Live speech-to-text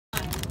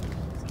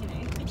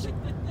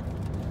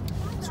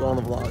Let's go on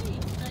the vlog.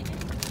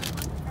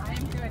 I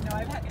am good. No,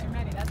 I'm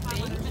ready. That's why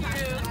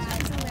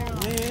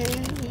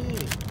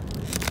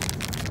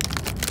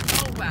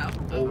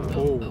Oh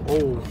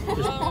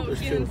wow.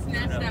 There's two.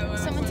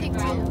 Someone take two.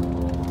 Do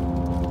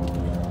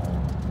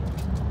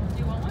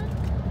you want one?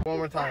 One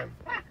more time.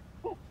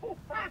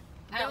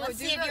 Alright, let's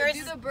see if yours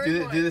is the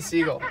bird. Do the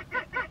seagull.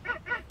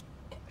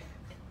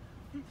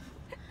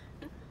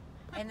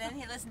 And then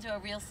he listened to a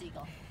real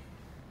seagull.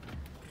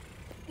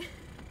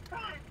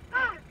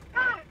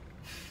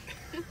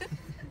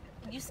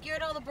 You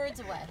scared all the birds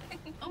away.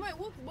 Oh wait,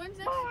 when's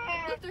that?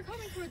 Look, they're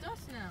coming towards us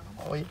now.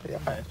 Oh yeah,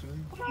 actually.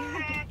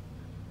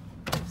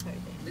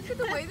 Look at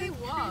the way they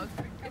walk.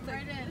 It's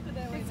right in.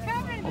 It's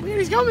coming. Oh yeah,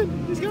 he's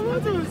coming. He's coming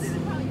up to us.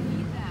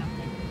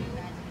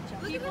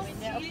 Look at the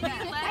skinny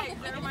legs.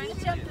 That reminds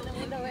me Jump in the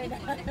window right now.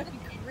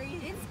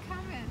 It's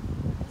coming.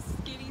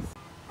 skinny.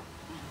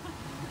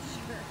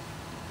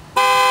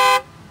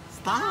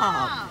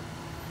 Stop.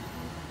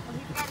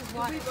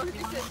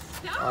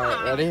 Stop. All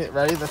right,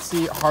 ready? Let's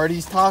see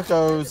Hardee's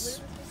tacos.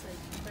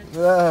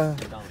 Ugh.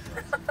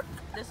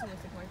 This one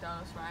looks like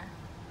McDonald's fry.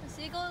 The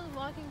seagull is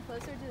walking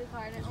closer to the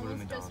car and it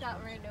almost just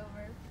got ran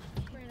over.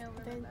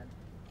 My bad.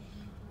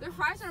 Their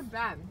fries are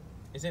bad.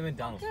 Is it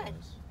McDonald's Good.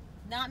 fries?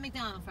 Not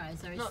McDonald's fries,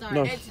 sorry. No, Sorry.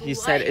 No, It's he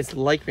said it's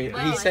like me.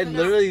 Well, He said it's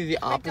literally the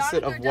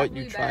opposite McDonald's of are what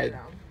you definitely tried.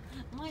 better,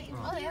 though. My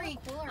Oh. hearing.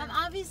 cooler. I'm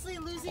obviously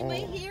losing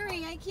my Oh.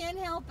 hearing. I can't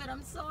help it.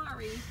 I'm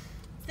sorry.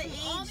 It's the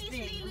age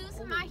thing.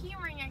 losing my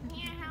hearing. I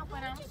can't help it. Why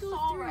I'm don't you go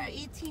through sorry.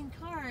 18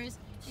 cars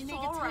and make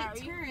a tight Sorry.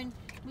 turn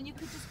when you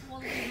could just go all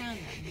the way around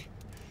them?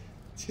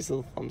 She's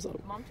a thumbs up.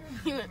 Mom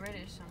turns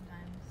British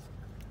sometimes.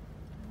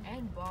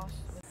 And boss.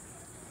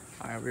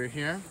 All right, we're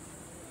here.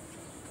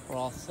 We're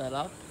all set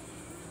up,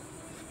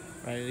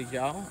 ready to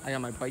go. I got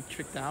my bike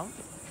tricked out.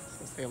 So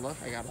let's take a look.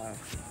 I got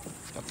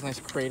this nice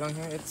crate on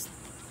here. It's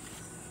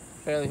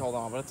barely hold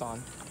on, but it's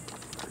on.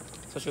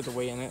 Especially with the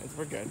weight in it,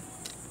 we're good.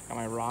 Got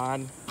my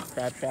rod,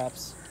 crab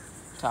traps,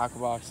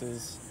 tackle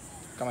boxes.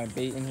 Got my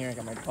bait in here.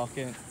 Got my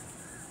bucket.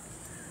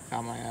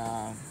 Got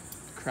my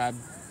crab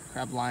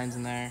lines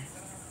in there.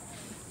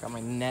 Got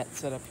my net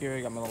set up here.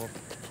 Got my little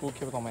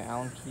toolkit with all my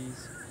Allen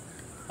keys,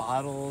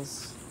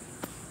 bottles,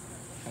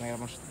 and I got a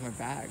bunch of stuff in my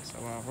bag. So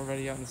we're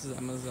ready out. This is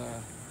Emma's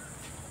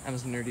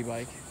nerdy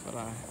bike, but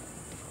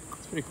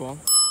it's pretty cool.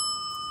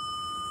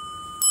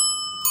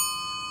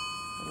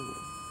 Ooh.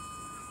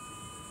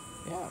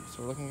 Yeah,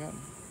 so we're looking good.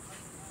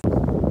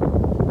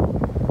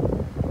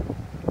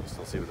 You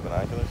still see with the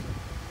binoculars?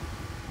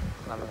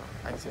 I don't know.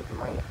 I can see it from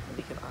my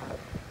naked eye.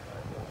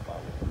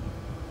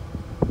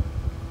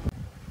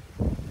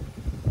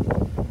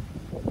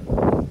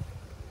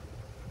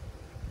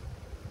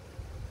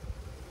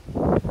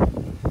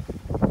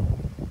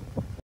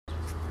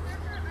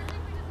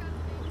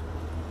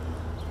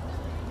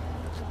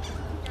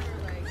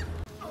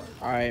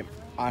 All right,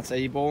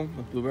 acai bowl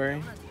with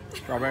blueberry,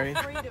 strawberry,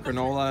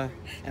 granola,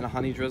 and a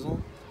honey drizzle.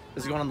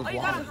 This is going on the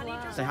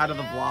vlog. Say hi to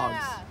the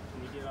vlogs.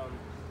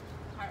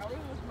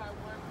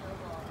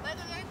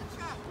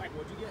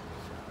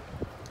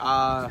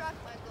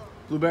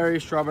 Blueberry,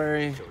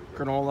 strawberry,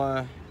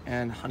 granola,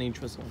 and honey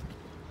drizzle.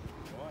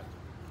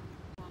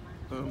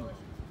 Boom.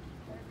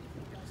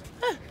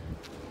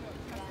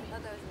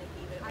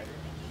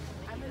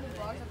 I'm in the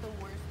vlogs at the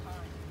worst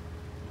time.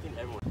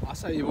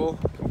 Acai bowl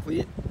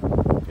complete.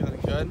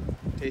 Feeling good.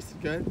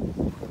 Tasted good.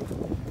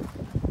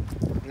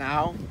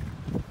 Now,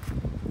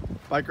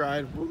 bike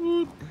ride.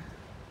 Woo.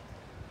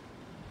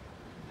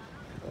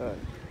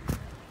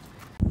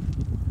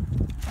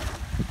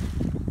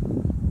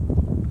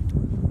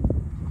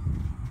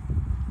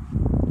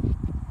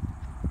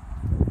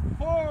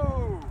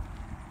 Whoa!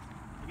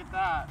 Look at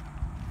that.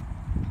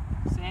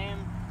 Same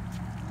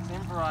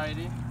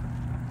variety.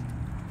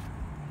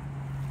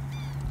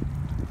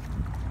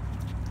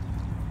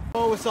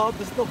 Oh, what's up?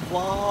 This is the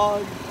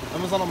vlog.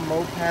 Emma's on a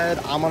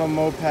moped. I'm on a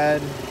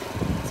moped.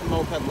 It's a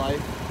moped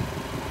life.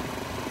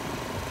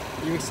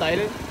 You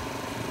excited?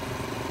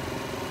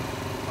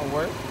 At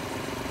work?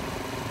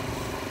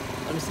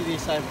 Let me see the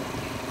excitement.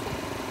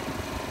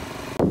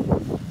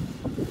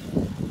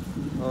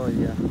 Oh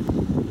yeah.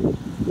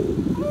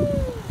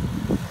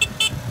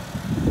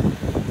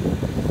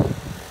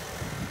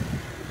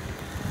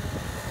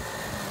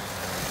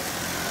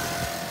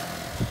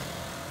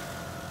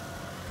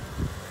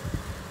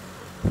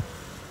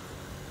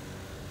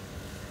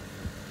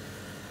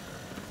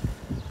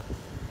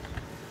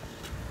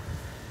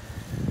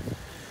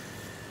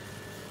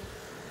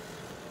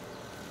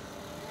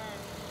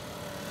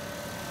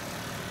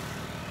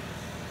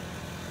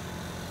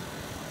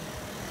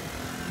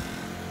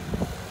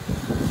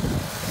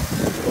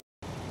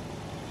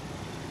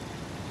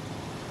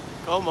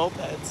 Go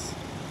mopeds.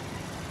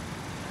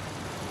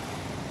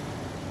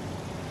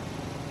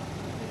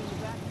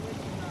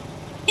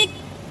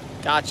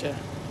 Gotcha.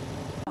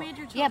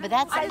 Yeah, but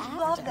that's. I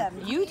love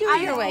them. You do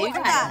it your way. You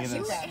got it.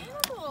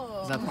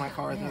 Is that's my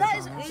car. That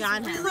is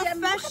John has.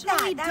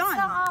 professionally done.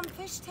 That's the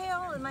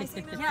fishtail. Am I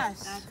saying that?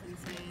 Yes.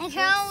 Hey,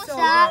 Carol, what's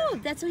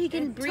up? That's so he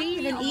can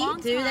breathe and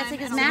eat, dude. That's like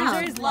his These mouth.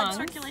 are his blood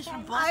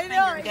circulation. I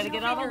know. You gotta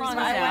get all the lungs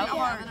out.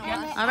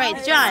 All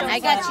right, John, I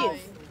got you.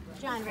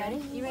 John, ready?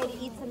 You ready to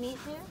eat some meat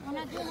too? I'm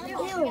not doing legs. You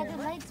gotta do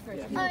legs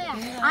first. Oh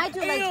yeah. I do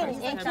legs first.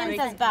 And Ken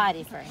does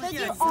body first.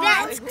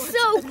 That's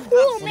so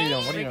cool,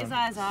 man. What are you Take his doing?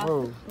 eyes off.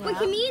 Whoa. Wait,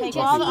 can me and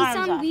Take all the Jesse eat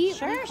arms some off. meat?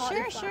 Sure.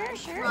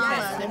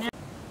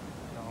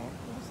 No,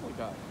 just like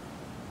that.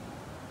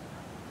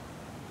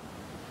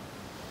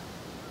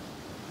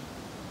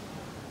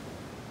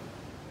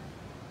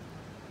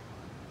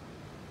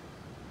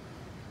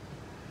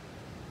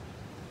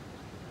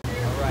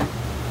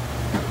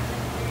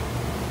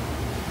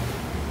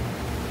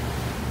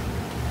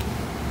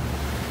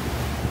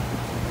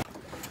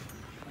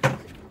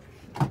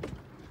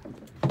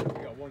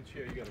 One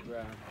chair you gotta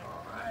grab.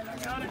 Alright, I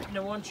got it. And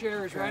the one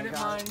chair is right at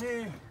mine.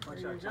 There Watch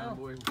you out, go. John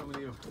boy. I'm coming to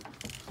you.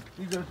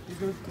 You good, you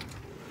good.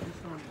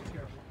 Just don't be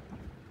careful.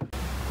 What's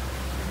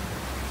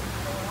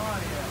going on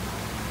here?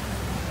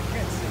 I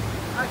can't see.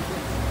 I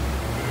can't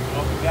see.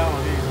 Up and down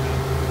on these, man.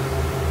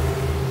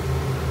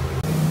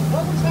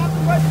 What was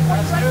happening right before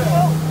you wrecked the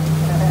boat?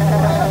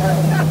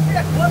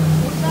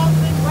 What's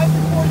happening right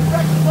before you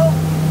wrecked the boat?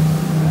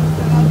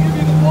 And I'll give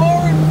you the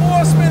law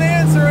enforcement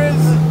answer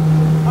is,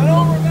 I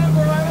don't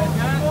remember, I don't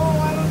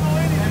know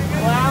anything.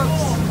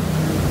 Clouds.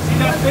 See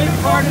that big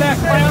part of that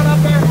cloud up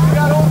there? You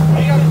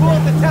got to pull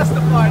it to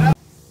testify.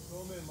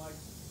 Throw them in, Mike.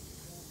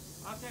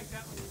 I'll take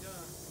that when you're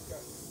done.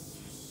 Okay.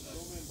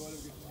 Throw them in, buddy.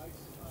 Get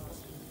ice.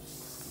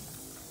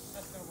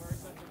 That's no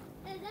worries.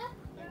 Thank you.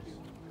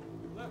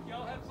 Look,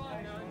 y'all have fun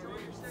now. Enjoy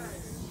your stay.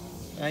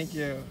 Thank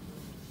you.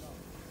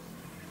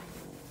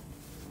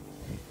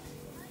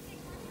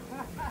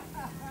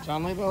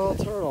 John, like the little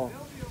turtle.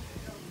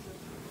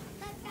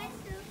 That guy's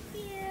so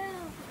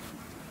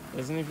cute.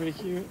 Isn't he pretty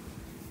cute?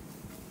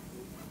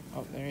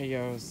 Oh, there he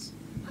goes.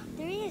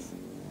 There he is.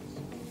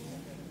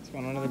 He's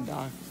going under the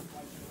dock.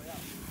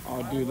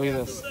 Oh, dude, look at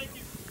this.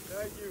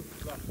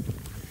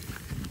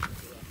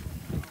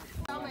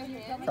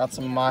 Got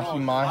some mahi.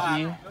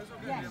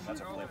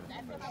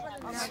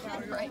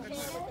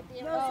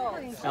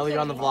 Ellie,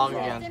 you're on the vlog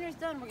again. Dinner's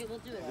done. We'll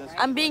do it.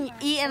 I'm being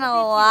eaten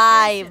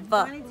alive.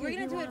 We're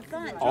gonna do it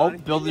fun. Oh,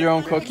 build your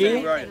own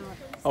cookie?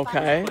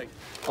 Okay.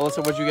 Alyssa,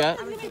 what'd you get?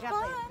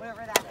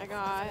 Whatever that. I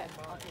got.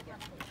 I'll take it.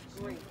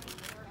 Great.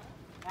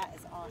 That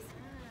is awesome.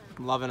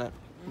 I'm loving it.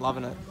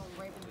 Loving it.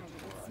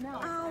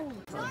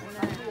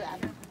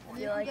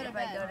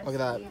 Look at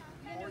that.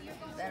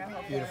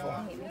 Beautiful.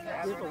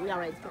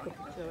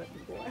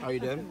 Oh, you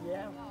did?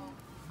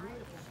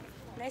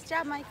 Nice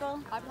job, Michael.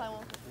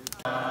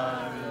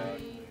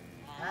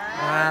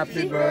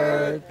 Happy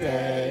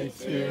birthday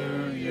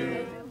to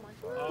you.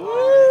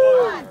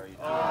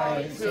 Are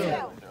you 2?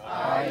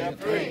 Are you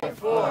 3?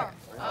 4?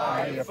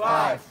 Are you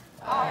 5?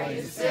 Are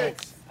you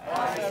 6?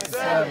 Are you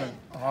 7?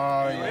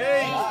 Are you 8?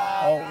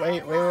 Oh,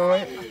 wait. All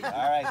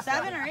right.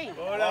 7 or 8?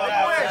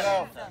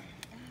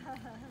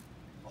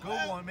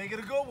 Good one. Make it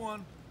a good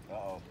one. Uh-oh.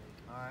 All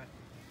right.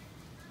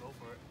 Go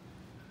for it.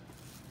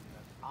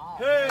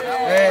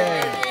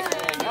 Hey!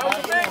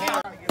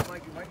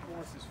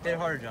 Stay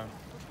harder, John.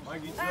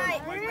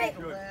 Alright, wait.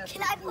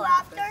 Can I go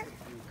after?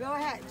 Go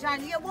ahead.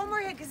 John, you get one more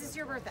hit because it's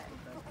your birthday.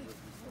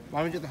 Why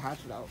don't we get the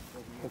hatchet out?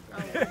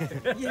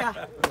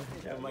 Yeah.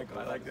 Yeah, Michael,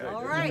 I like that.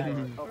 All right.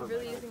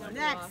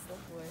 Next.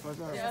 What's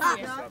that?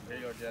 Here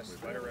you go, Jess.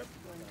 Let her rip.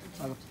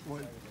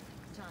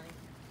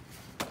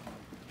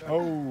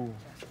 Oh.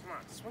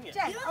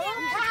 Jess,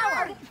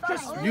 power.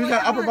 Just use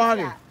that upper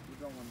body.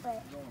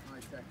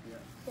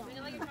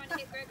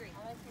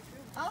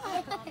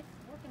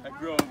 That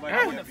girl,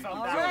 Michael,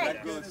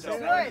 that girl itself.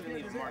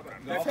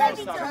 Next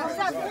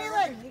up,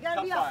 Caitlin. You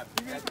gotta be up.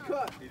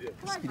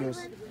 Mosquitoes.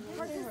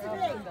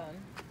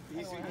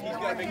 He's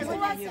got to make it. Who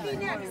wants to be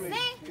next?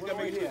 He's got to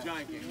make it to a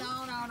giant game.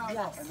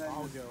 Yes.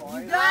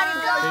 You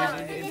got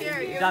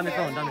it. Down the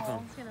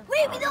phone.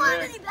 Wait, we don't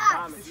have any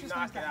bats. If you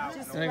knock it out.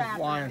 They're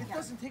flying.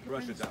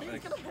 Rush it,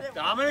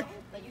 Dominic.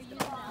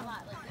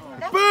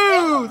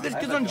 Boo! This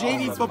kid's on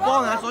JV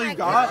football and that's all you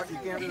got? You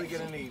can't really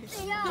get any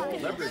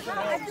Leverage.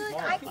 I feel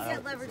like I can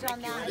get leverage on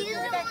that. I think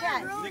I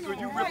can. Nick, when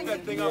you rip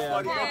that thing up,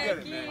 buddy, go get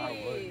it, man. I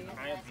would.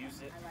 I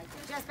abuse it.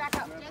 Jess, back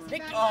up.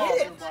 Nick,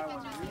 hit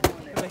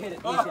it.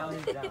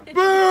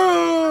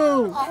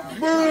 Boo!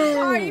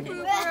 Sorry, Boo!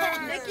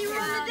 Nicky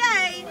ruined the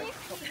day.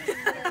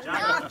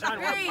 John,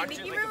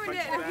 Nicky ruined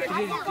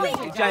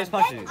it. Giants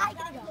punching it.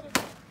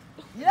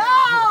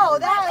 No,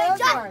 that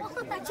John,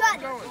 doesn't work. John,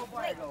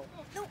 wait.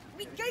 No,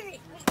 wait, Jerry.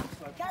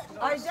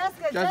 All right,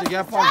 Jessica. Jessica,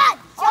 get John, punched.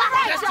 All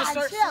right, Just John,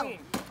 start chill. singing.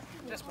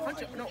 Just punch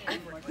it. No,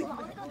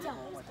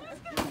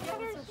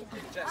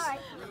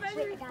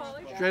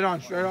 Straight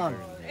on, straight on.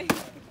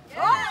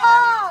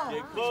 Oh!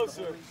 Get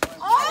closer.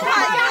 Oh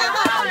my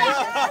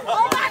God!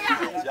 Oh my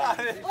God!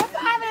 What's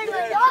happening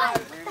with John?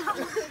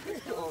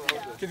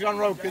 Kids on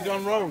road, kids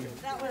on road.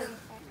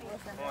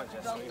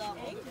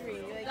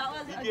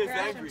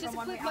 Just a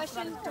quick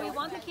question. Do we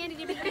want the candy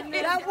to be given?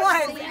 That was.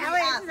 I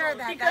answered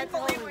that. I couldn't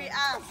believe we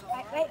asked.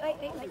 Wait.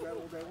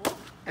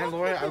 And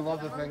Lori, I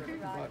love the thing.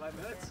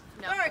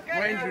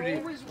 We're in Judy.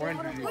 We're in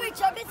Judy. Wait,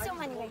 jump it so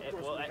many.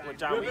 Well,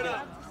 John, we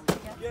got.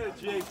 Get it,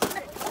 Jake.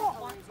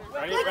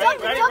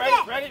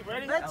 Ready?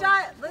 Let's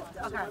try it.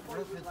 Okay.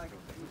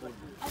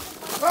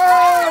 Oh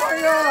my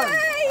God!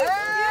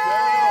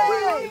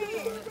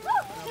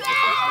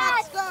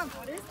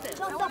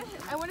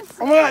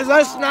 Oh my God, is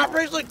that a snap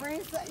bracelet?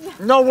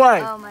 No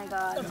way. Oh my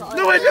God.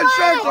 No way, there's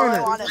sharks on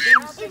it.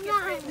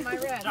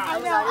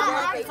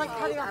 It's like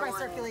cutting off my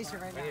circulation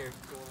right now.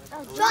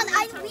 John,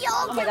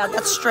 Oh my God,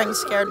 that string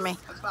scared me.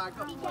 Oh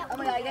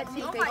my God, I got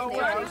two big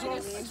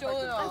things.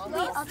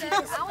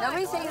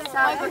 Nobody's taking the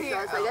salad for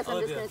sure, so I guess I'm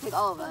just going to take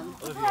all of them.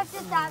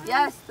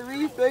 Yes,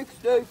 3 fake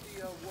steaks.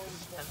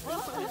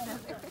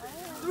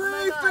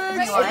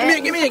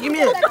 Give me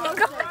it.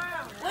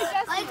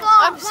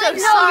 I'm so sorry.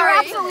 No, you're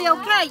absolutely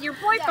okay. Your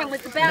boyfriend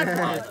was the bad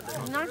one.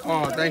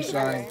 Oh, thanks,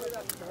 Johnny.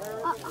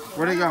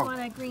 Where'd he go?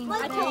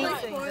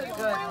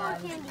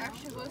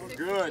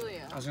 Good.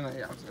 I was gonna.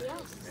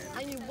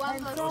 I need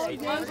one more.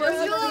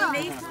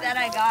 That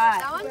I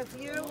got.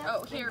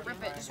 Oh, here,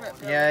 rip it. Just rip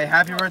it. Yeah,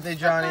 happy birthday,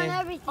 Johnny.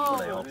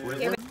 Oh.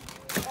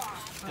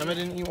 Emma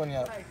didn't eat one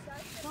yet.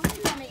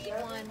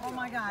 Oh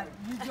my God,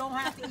 you don't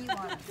have to eat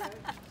one.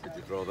 Did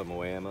you throw them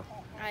away, Emma?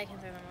 I can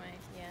throw them away,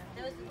 yeah.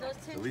 Those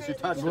two At least you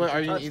touched them. Are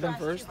you gonna eat them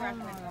first?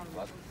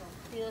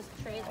 See those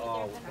trays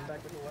right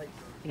there?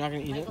 You're not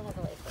gonna eat it?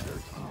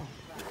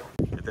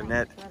 Get the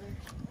net.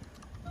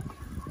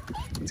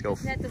 Let's go.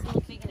 That doesn't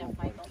look big enough,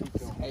 Michael.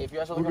 Hey, if you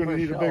guys are We're looking gonna for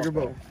need a bigger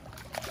boat.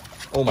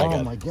 Oh my Oh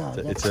God. my God.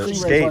 It's That a stingray's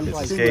skate. on It's a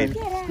fire. skate.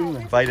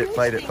 Stingray.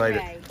 Fight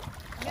it.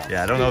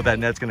 Yeah, I don't know if that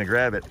net's gonna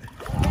grab it.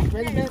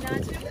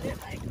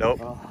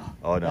 Nope.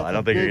 Oh no, I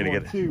don't think you're gonna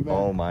get it.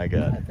 Oh my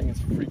God. I think it's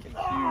freaking huge.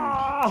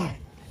 Ah!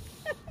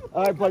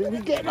 All right, buddy, we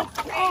getting up.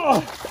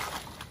 Oh!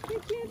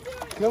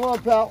 Come on,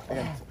 pal. I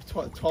got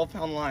a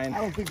 12-pound line. I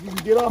don't think you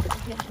can get up.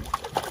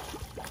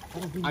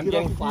 I'm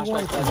getting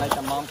flashbacks that night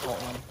the mom caught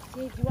one.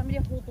 Do you want me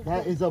to hold the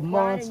That is a line and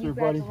monster, you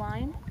grab buddy. the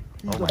line?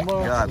 He's Oh a my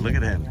monster. God, look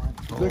at him.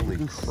 Look Holy at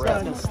the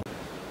crap. sun.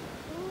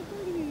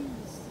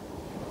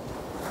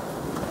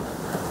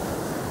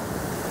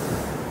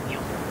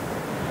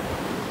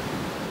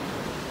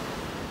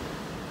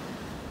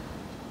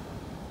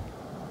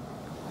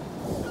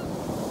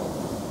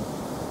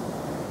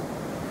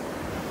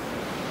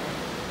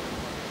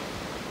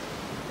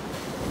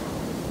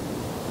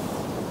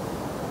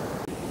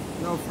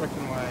 No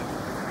freaking way.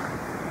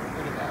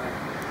 Look at that.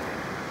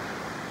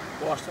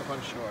 Washed up on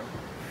shore.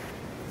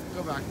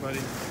 Go back,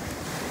 buddy.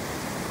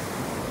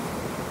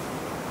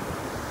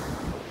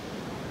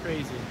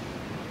 Crazy.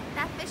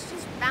 That fish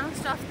just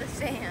bounced off the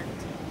sand.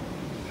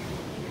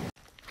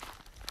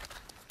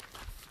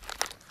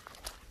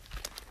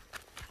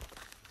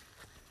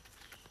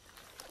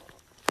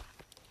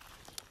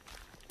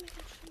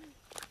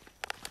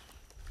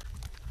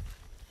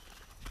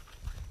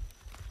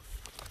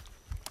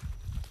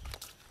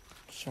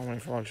 So many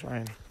frogs,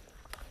 Ryan.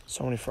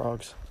 So many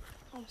frogs.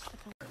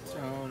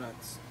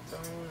 Donuts.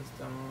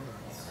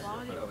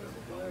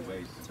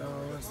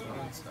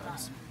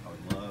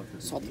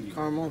 Salted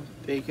caramel,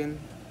 bacon,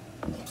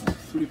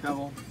 fruity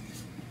pebble,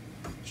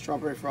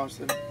 strawberry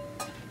frosted,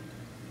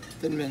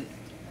 thin mint,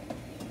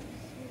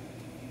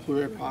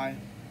 blueberry pie,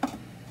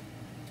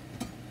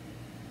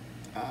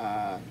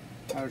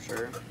 powdered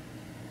sugar.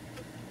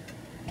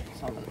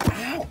 Something.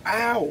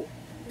 Ow!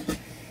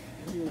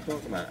 What are you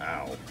talking about?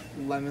 Ow.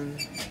 Lemon,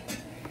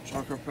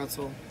 chocolate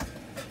pretzel,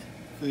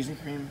 cookies and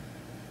cream,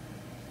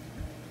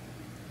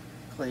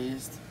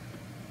 glazed,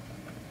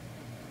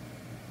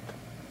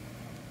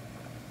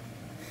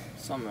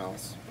 something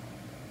else.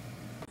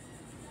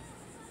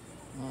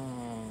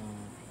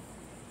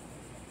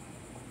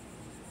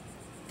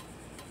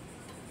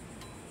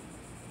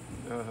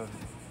 All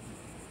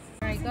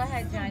right, go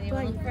ahead, John. You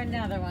want to look for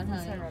another one,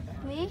 honey?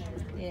 Me?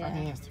 I Yeah.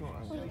 think it's too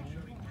hard.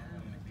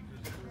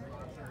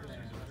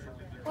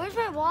 Where's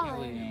my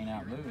wallet?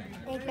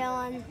 Hey,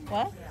 Kellen.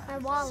 What? My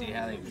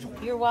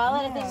wallet. Your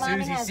wallet? I think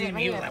Mommy has it. me,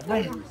 Right you here. like,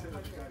 boom.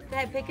 Go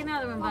ahead, pick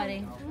another one,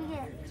 buddy.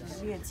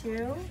 You get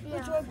two?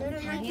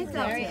 Yeah. He's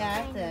very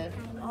active.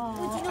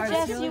 Oh,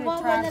 Jess, you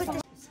want one that's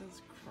It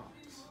says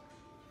Crocs.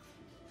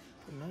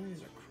 But none of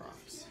these are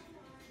Crocs.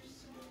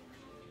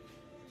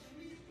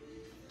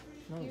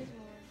 No.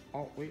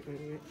 Oh, wait.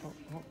 Oh.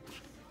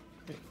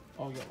 Wait.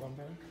 Oh, you got one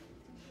better?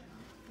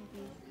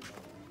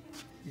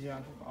 Yeah.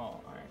 Oh,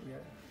 alright.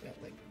 Yeah,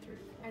 like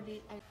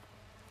 3.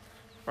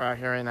 We're out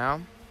here right now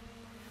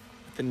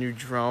with the new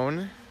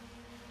drone.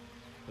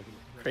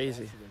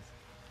 Crazy.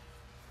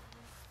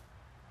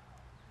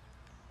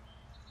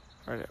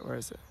 Where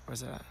is it?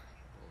 Where's it at?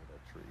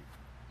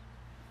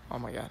 Oh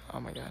my god.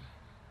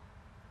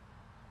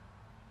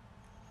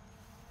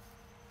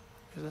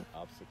 Is it?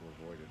 Obstacle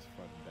avoidance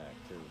front and back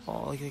too.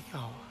 Oh, look at it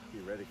go.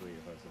 Theoretically,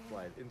 if I was to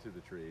fly it into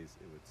the trees,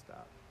 it would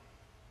stop.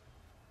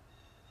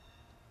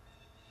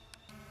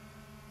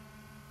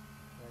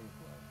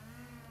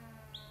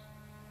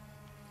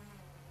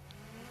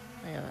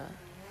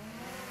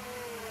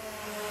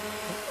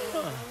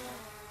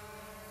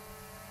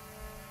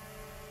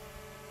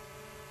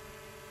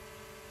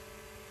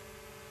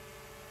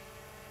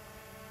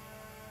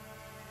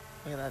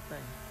 Look at that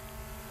thing.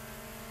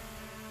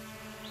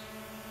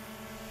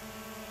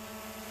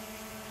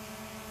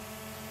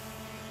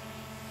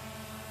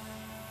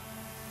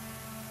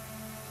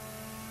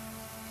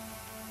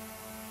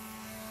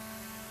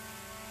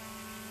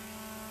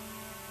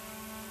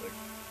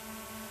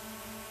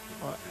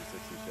 What?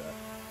 360 shot.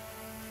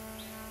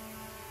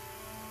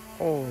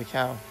 Holy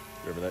cow.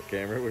 Remember that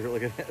camera we were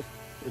looking at?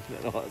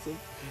 Isn't that awesome?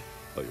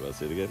 Oh, you want to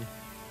see it again?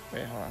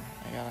 Wait, hold on.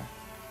 I gotta.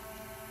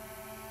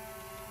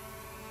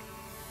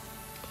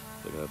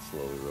 Look at that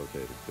slowly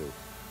rotating too.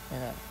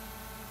 Yeah.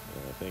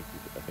 And I think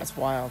That's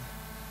wild.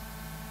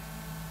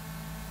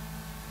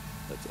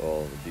 that's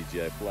all in the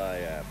DJI Fly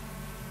app.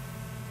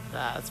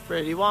 That's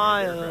pretty And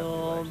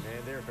wild.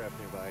 aircraft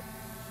nearby.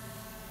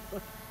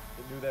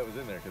 It knew that was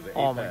in there because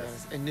Oh my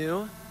goodness. It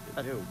knew?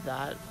 It knew.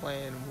 That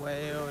plane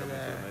way over Coming to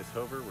there. a nice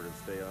hover. We're gonna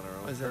stay on our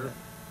own What is turf. it?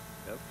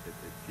 Yep, it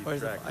keeps Where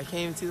is it? track. I can't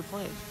even see the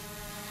plane.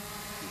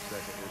 Keeps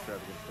track of air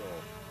traffic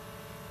control.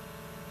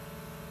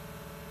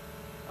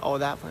 Oh,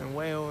 that plane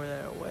way over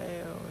there,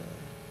 way over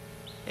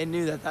there. It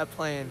knew that that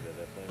plane Knew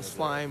that plane was was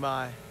flying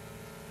by.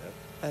 Yep.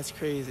 That's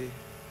crazy.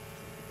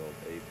 It's called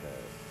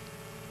APAS.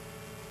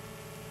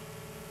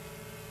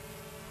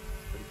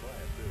 Pretty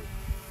quiet too.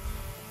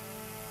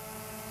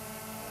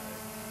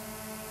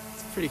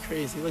 It's pretty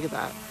crazy. Look at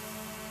that.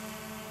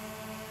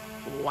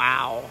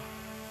 Wow.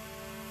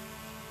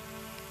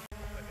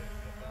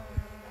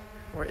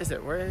 Where is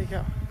it? Where did it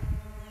go?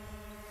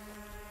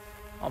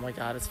 Oh my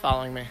God, it's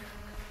following me.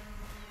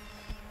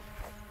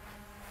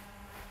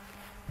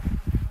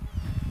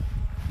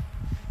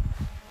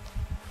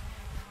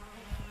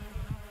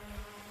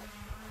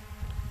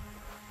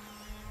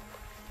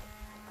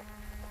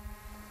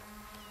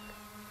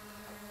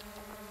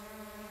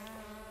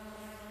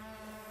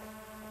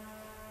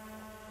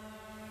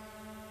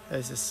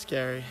 This is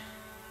scary.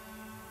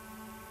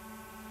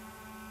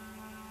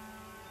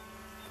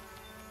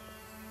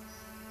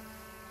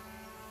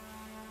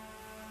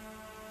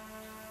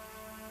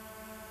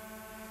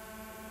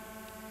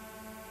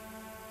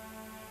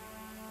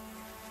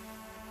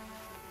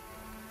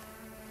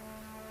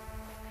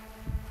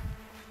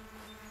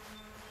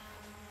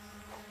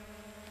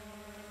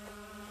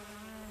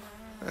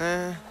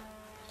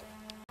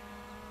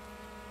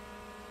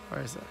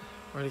 Where is it?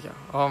 Where'd it go?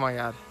 Oh my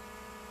God.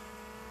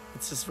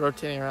 It's just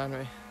rotating around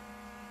me.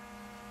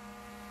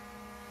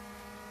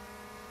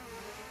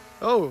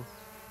 Oh!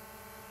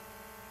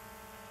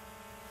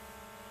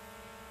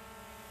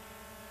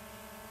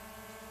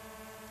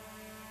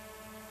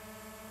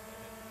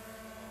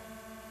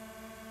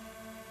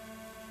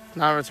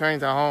 Not returning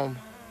to home.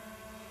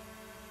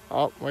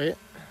 Oh, wait.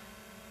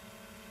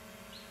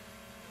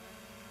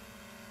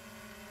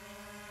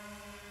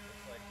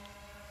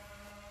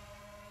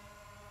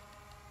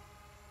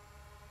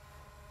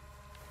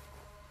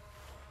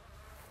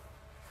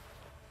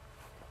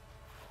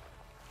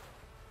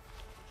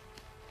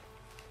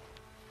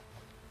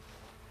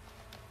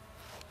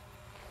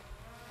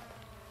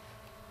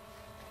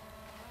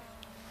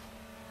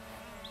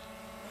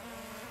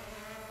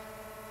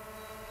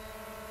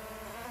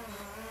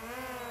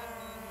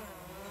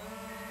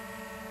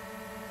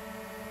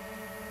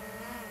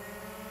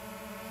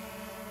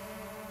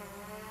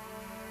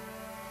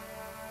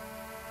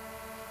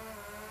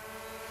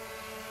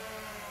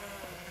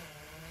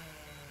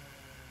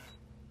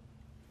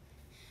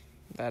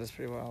 That is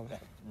pretty wild.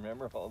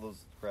 Remember all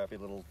those crappy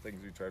little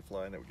things we tried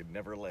flying that we could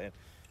never land?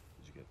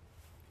 Did you get?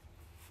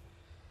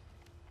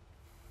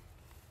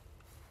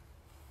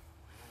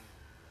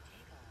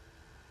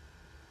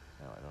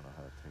 No, I don't know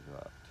how to take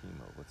off. T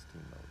mode. What's T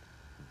mode?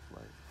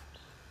 Pre-flight.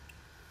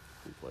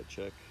 Pre-flight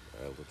check.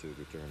 Altitude.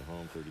 Return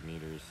home. 30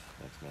 meters.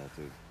 Maximum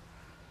altitude.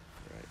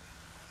 Right.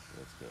 So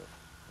let's go.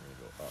 We're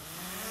gonna go up.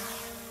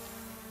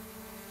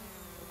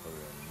 I'll put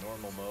it in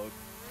normal mode.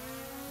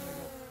 And I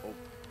go. Oh.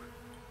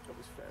 That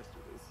was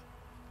faster this.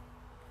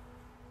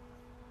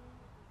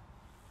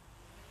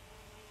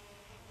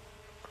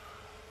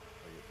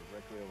 I get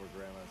directly over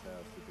Grandma's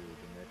house to do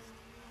the next.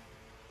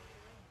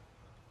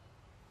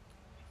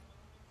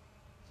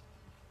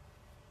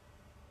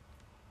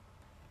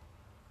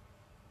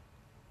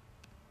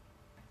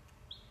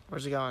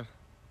 Where's it going?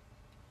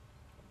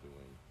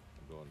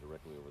 I'm going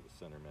directly over the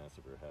center mass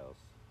of her house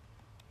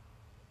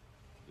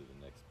to do the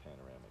next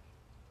panoramic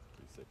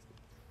 360.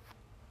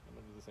 I'm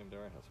gonna do the same to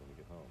our house when we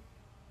get home.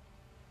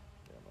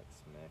 Yeah, I'm like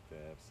smack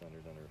dab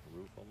centered on her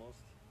roof almost.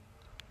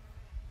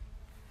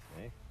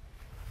 Okay.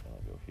 And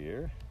I'll go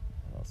here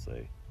and I'll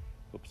say,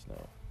 oops, no.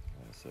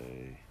 I'm gonna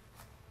say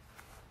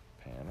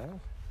panel.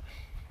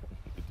 What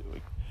are you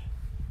doing?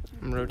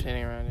 I'm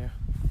rotating around you.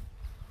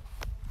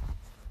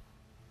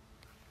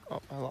 Oh,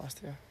 I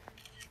lost you.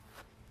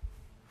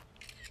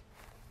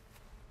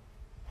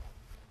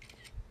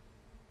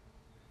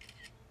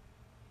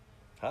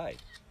 Hi.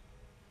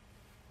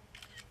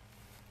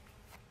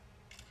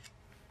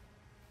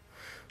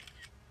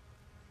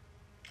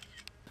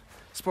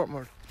 Sport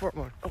mode. Sport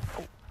mode. Oh,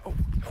 oh, oh,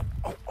 oh,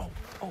 oh, oh,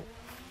 oh,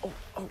 oh,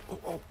 oh,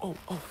 oh, oh, oh,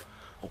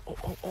 oh, oh,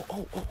 oh,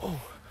 oh, oh,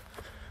 oh,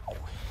 oh.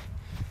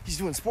 He's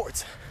doing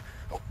sports.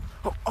 Oh,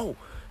 oh, oh,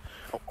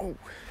 oh, oh,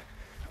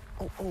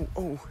 oh,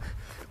 oh,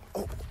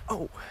 oh,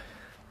 oh.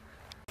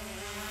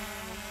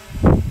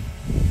 I can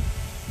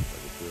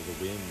feel the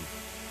wind.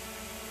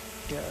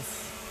 Yes.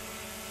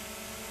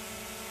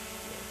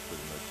 Yeah, it's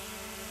pretty much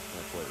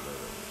not quite right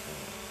over the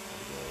center.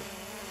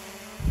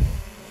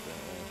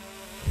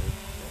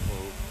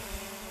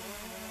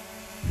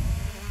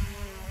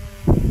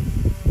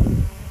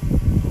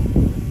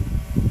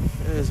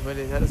 It is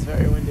windy. That is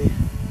very windy.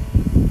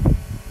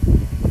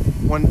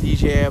 One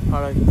DJI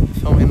product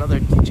filming another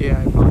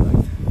DJI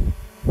product.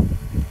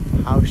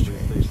 How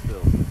strange. Stay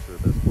still, I'm sure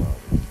that's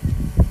cloudy.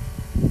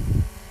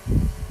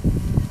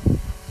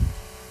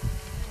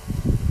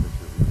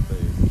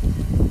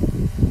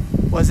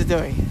 What's it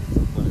doing? It's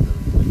so funny that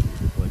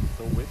it's like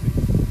so whippy.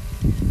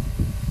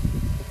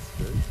 It's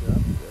very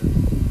choppy there.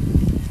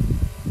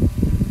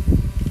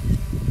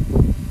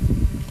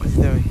 What's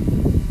it doing?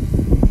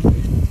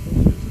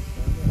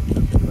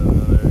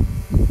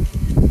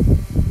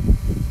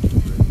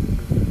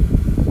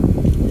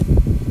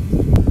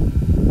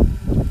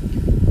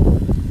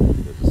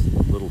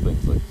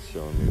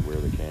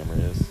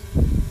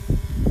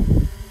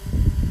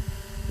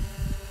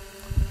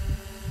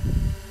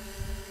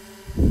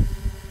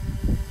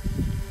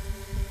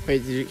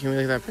 Wait, can we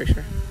look at that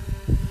picture?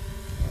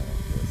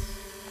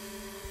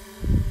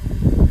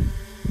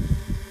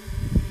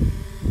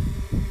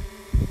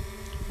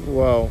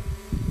 Whoa.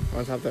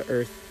 On top of the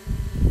earth.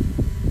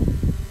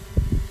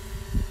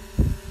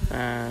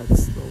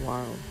 That's the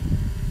wild.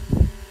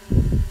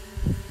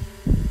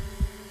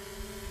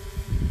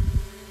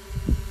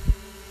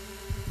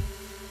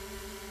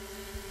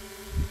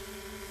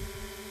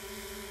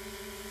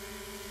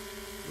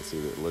 Let's see,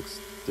 it looks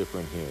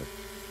different here.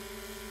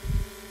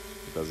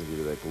 It doesn't give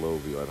you that glow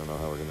view. I don't know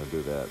how we're going to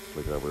do that.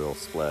 Look at how we're all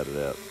splattered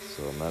out.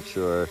 So I'm not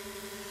sure.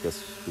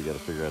 Guess we got to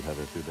figure out how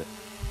to do that.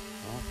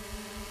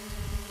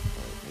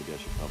 Alright, maybe I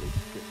should probably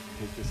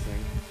take this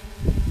thing.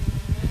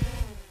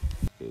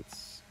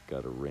 It's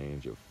got a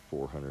range of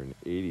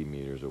 480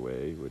 meters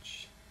away,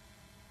 which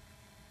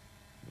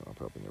I'll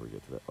probably never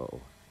get to that.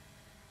 Uh-oh.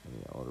 And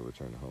the auto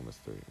return to home is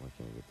 30. Why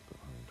can't I get to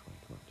 120?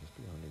 Come on, just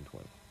be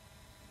 120.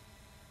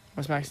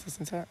 What's max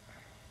distance at?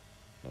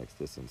 Max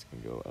distance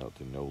can go out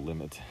to no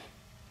limit.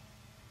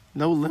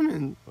 No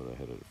limit? But I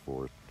had it at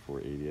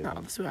 480. No,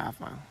 let's do a half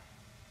mile.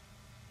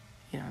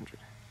 800.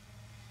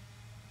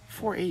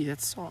 480,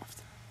 that's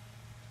soft.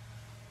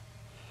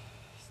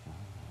 Stop.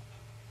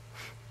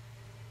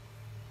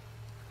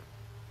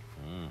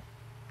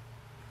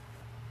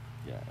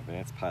 Yeah,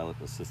 Advanced Pilot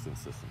Assistance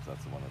Systems.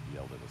 That's the one that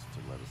yelled at us to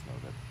let us know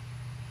that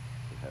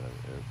they had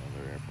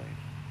another airplane.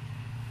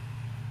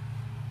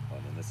 Oh,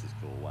 and then this is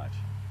cool. Watch.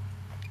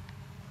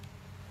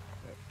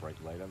 That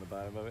bright light on the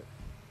bottom of it.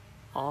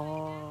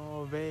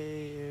 Oh,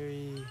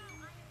 baby.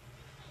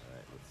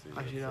 Alright, let's see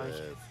what Actually, it no,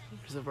 says.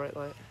 There's a bright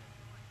light.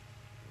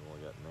 We've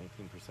only got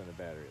 19% of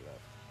battery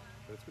left.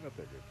 But it's been up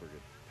there for a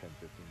good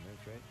 10-15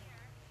 minutes, right?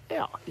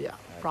 Yeah,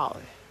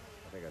 probably.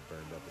 I think I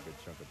burned up a good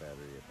chunk of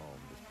battery at home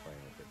just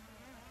playing with it.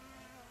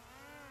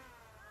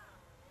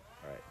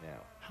 Alright,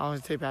 now. How long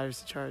does it take batteries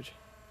to charge?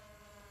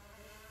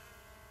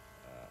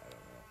 I don't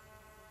know.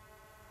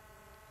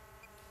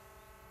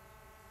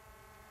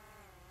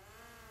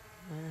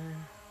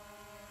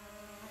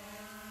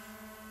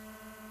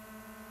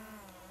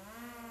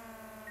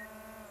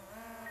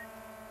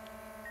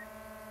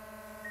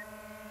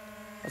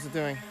 What's it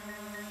doing?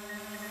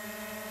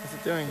 What's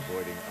it doing?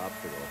 Avoiding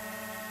obstacle.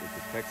 It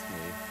detects me.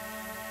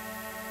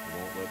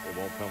 It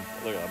won't come.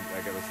 Look, I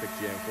got to stick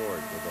jam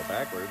forward. We'll go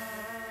backwards.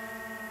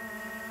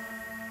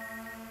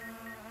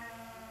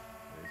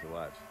 There's your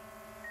watch.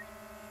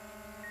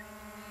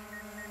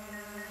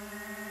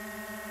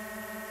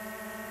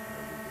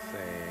 It'll do the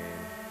same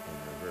in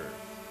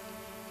reverse.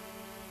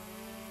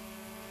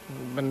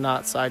 But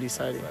not sidey.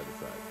 Side to side.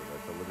 So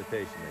that's a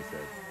limitation, they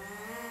said.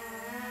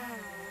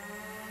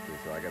 Okay,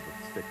 so I got the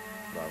stick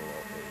throttle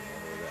out there.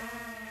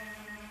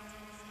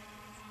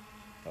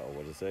 Oh,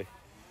 what does it say?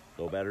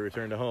 Low battery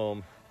return to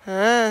home.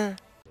 Huh?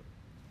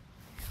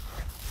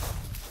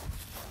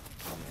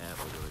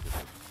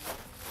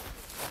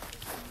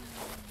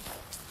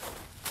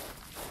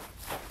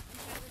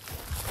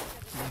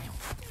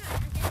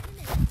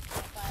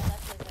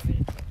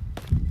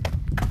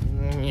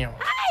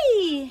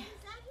 Hi!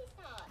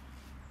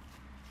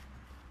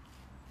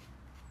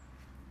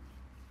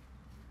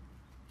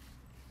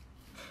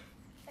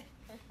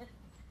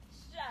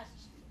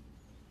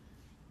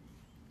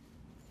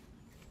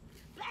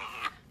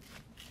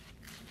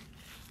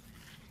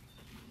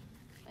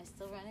 Am I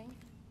still running?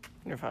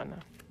 You're fine now.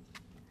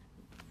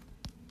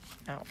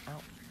 Ow, ow.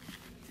 Alright,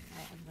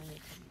 I'm gonna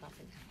make some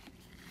coffee.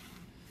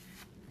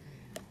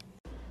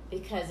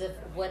 Because if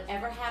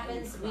whatever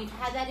happens, we've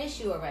had that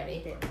issue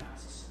already.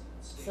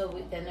 So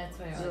then that's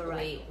when we're like,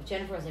 wait.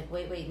 Jennifer was like,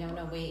 wait,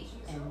 no, wait.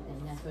 And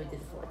that's what we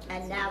did the 14th.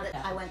 And now that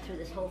I went through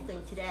this whole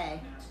thing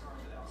today,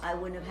 I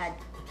wouldn't have had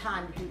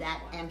time to do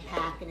that and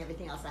pack and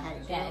everything else I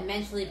had to do. Yeah, and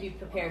mentally be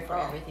prepared for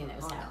everything that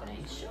was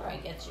happening. Sure, I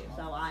get you.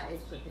 So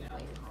it's good to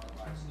wait.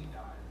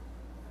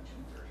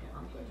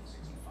 I'm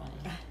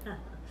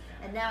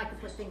And now I can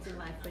put things in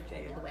my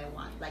refrigerator the way I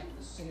want. Like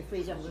in the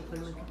freezer, I'm going to put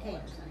them in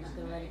containers. I'm not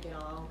going to let it get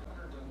all,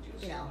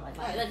 you know, like.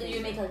 Like you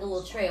make like a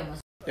little tray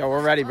almost. Yo,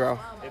 we're ready, bro.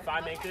 If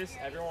I make this,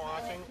 everyone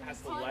watching has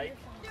to like,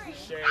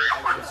 share,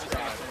 and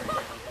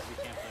subscribe.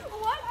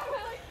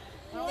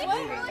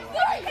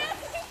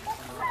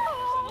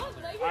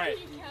 Alright.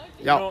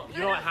 Yo.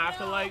 You don't have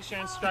to like, share,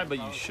 and subscribe, but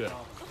you should.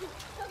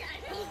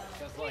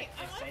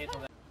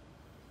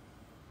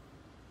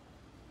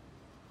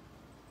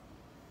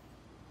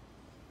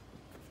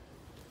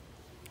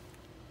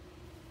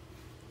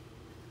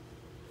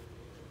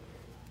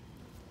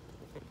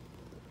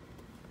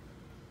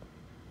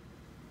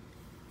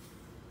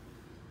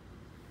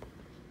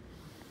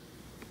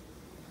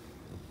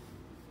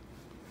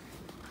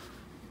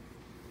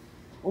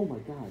 Oh my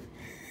god.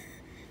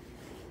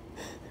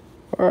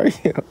 Where are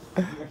you?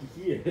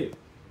 Here.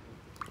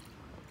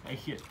 Hey,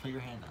 here, put your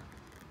hand up.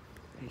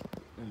 Hey.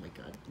 Oh my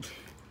god.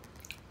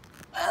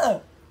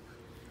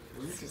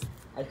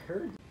 I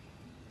heard.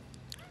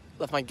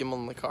 Left my gimbal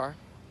in the car,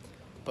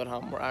 but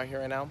we're out here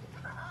right now.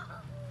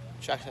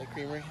 Shackside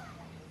Creamery.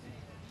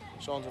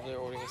 Sean's over there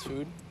ordering his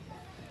food.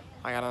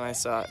 I got a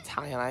nice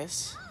Italian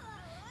ice,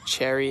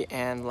 cherry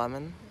and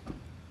lemon.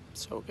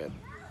 So good.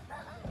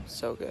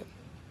 So good.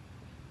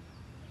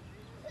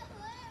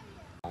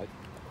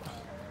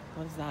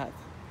 What is that?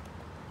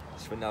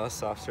 It's vanilla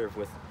soft serve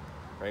with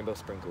rainbow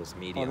sprinkles,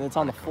 medium. Oh, it's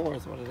on the floor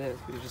is what it is.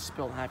 You just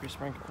spilled half your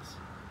sprinkles.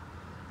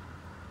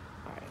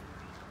 Alright.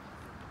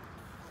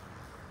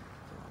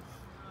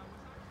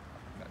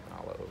 Got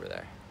vanilla over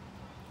there.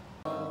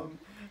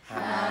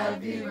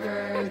 Happy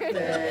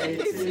birthday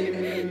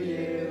to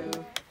you.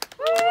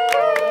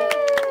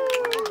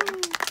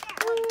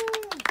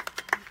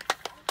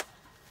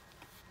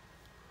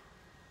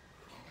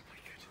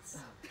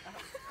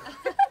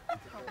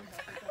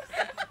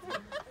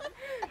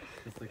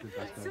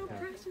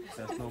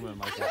 Best moment of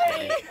my life.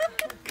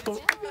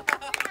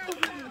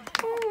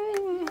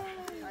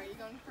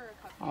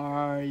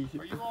 Are you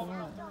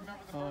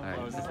Alright, I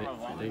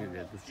think you're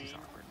good. This is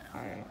awkward now.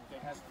 Alright.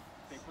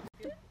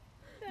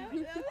 That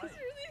was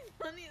really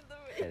funny at the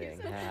Kidding.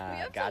 We Ah,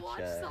 have gotcha. to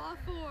watch Saw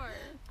 4.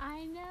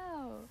 I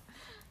know.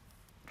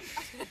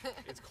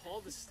 It's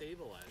called the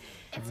stabilizer.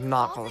 It's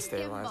not called a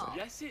stabilizer.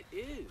 Yes, it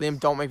is. Liam,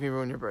 don't make me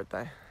ruin your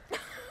birthday.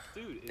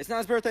 Dude, It's not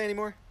his birthday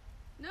anymore.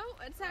 No,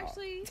 it's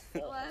actually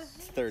less.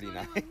 It's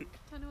 39.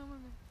 21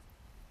 women.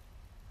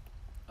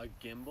 a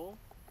gimbal?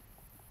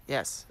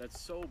 Yes, That's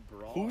so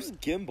broad. Who's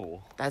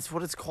Gimbal? that's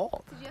what it's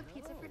called. Did you have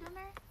pizza for dinner?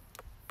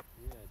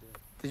 Yeah, I did.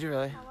 Did you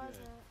really? How was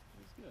it?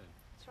 It's good.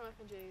 It's from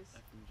F&J's.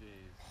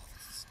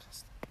 F&J's.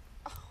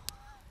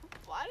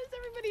 Why does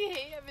everybody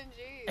hate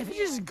F&J's? It's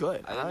just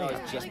good. I didn't know like it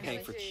it. was just like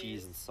paying for cheese.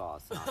 cheese and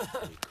sauce,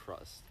 not any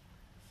crust.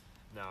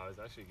 No, it's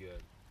actually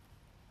good.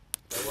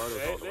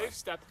 Eduardo's all the way. They've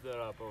stepped it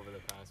up over the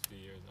past few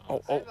years.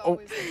 Oh, honestly. oh, oh.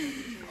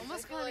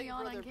 Almost caught it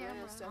on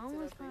camera.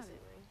 Almost caught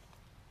it.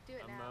 Do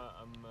it now.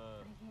 I'm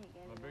a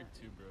big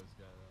Two Bros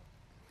guy though.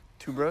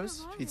 Two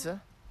Bros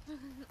Pizza.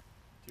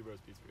 Two Bros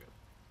Pizza Good.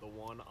 The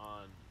one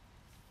on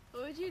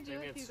What would you do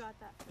think if you it's got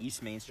that?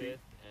 East Main Street. 5th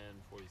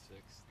and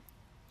 46th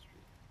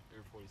Street.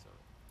 Or 47.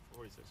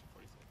 46 or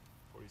 47.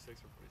 46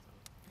 or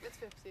 47. It's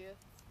 50th.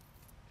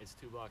 It's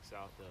 2 blocks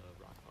south of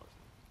Rockefeller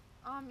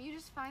Center. You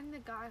just find the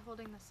guy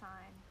holding the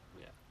sign.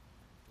 Yeah.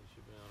 It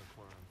should be on a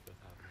corner on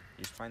 5th Avenue.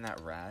 You just find that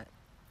rat.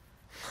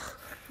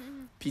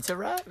 Pizza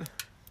Rat.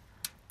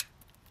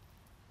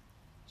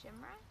 Gym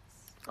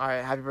rats? All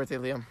right, happy birthday,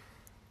 Liam.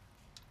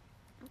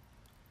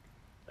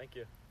 Thank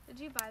you. Did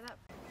you buy that?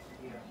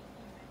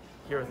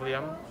 Here with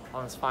Liam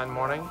on this fine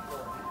morning.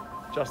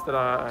 Just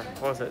at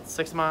what was it,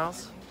 6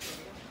 miles?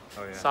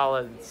 Oh yeah.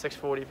 Solid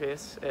 640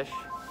 pace ish.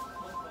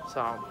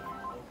 So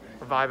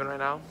we're vibing right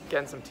now,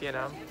 getting some T&M.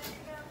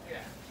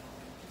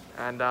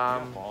 And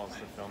balls to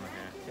film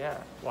it here. yeah,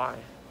 why?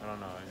 I don't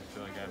know. I just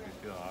feel like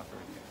I feel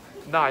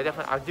awkward. No,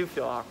 I do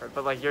feel awkward,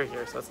 but like you're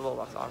here, so it's a little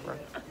less awkward.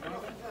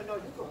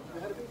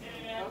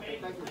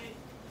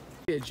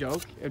 Be a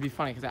joke. It'd be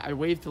funny because I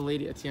waved to the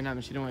lady at T&M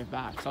and she didn't wave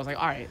back. So I was like,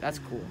 all right, that's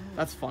cool.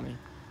 That's funny.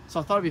 So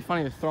I thought it'd be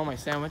funny to throw my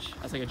sandwich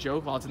as like a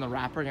joke while it's in the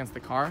wrapper against the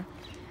car.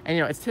 And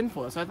you know, it's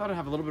tinfoil, so I thought it'd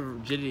have a little bit of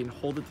rigidity and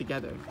hold it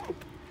together. And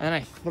then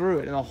I threw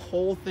it and the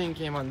whole thing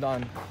came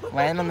undone.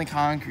 Landed on the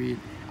concrete.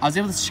 I was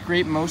able to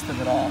scrape most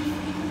of it off.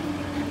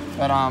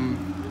 But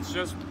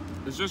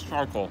It's just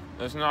charcoal.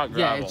 It's not gravel.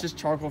 yeah, it's just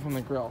charcoal from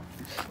the grill.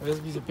 There's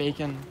a piece of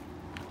bacon.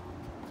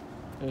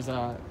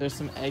 There's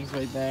some eggs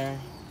right there.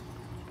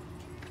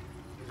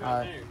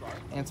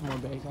 And some more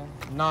bacon.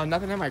 No,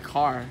 nothing in my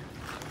car.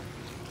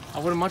 I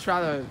would have much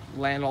rather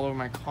land all over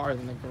my car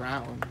than the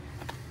ground.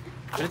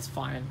 But it's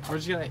fine. We're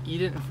just gonna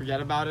eat it and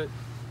forget about it,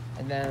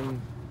 and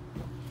then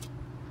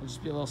it'll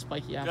just be a little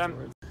spiky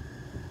afterwards. I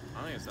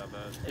don't think it's that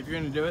bad. If you're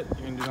gonna do it,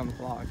 you're gonna do it on the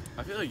vlog.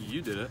 I feel like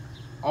you did it.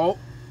 Oh.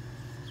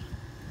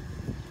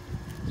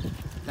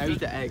 Now eat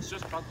the eggs. It's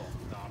just charcoal.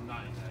 No, I'm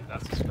not eating that.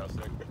 That's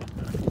disgusting.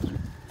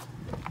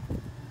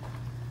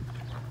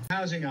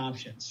 Housing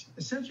options.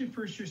 Essentially,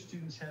 first-year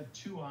students have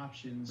two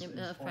options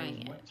as far as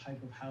what type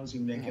of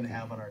housing they can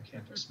have on our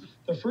campus.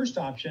 The first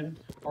option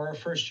are our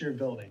first-year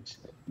buildings.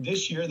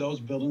 This year, those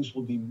buildings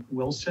will be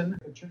Wilson,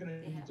 but you're going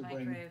to need to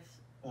bring kind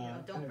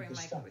of the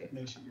stuff that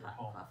makes it your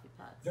home.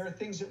 There are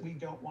things that we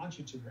don't want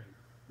you to bring.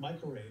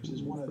 Microwaves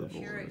is one of them.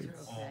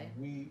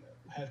 We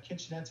have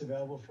kitchenettes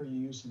available for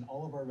use in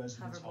all of our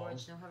residence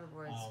halls. No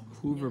hoverboards.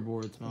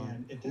 Hoverboards, Mom.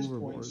 And at this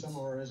point, some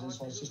of our residence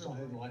halls just don't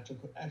have the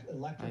electrical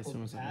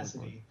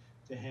capacity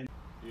to handle.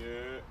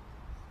 Yeah.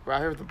 We're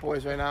out here with the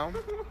boys right now.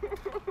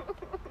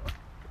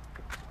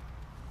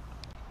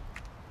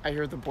 I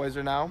hear the boys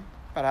are now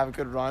about to have a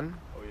good run.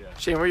 Oh yeah.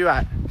 Shane, where you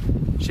at?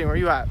 Shane, where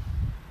you at?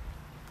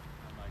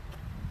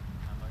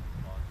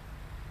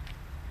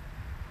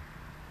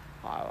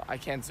 Wow, I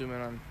can't zoom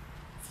in on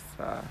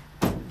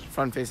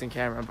front-facing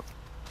camera. But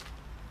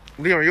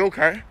Liam, are you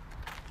okay?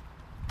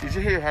 Did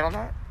you hit your head on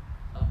that?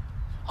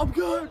 I'm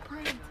good.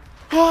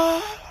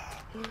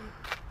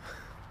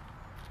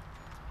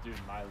 Dude,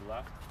 my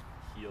left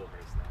heel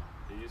hurts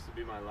now. It used to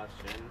be my left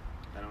shin,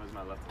 then it was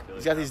my left Achilles.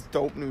 He's got these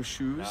dope new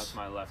shoes. Now it's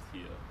my left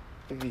heel.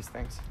 Look at these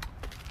things.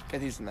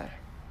 Get these in there.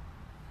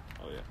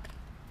 Oh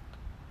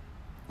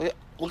yeah.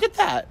 Look at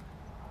that.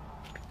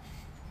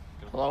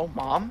 Hello,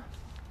 Mom?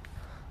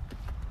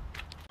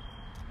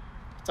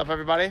 What's up,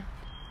 everybody?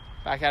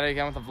 Back at it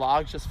again with the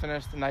vlog. Just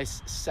finished a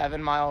nice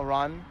 7-mile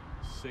run.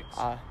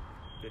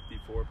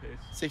 6:54 pace.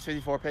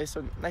 6:54 pace,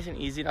 so nice and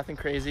easy, nothing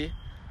crazy.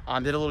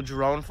 Did a little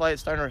drone flight.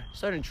 Starting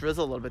to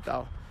drizzle a little bit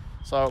though,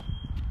 so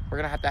we're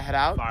gonna have to head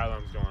out. Fire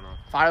alarm's going off.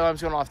 Fire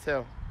alarm's going off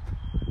too.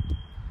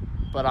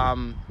 But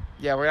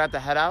yeah, we're gonna have to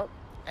head out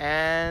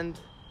and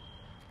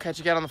catch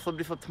you again on the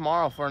flippity flip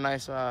tomorrow for a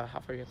nice. How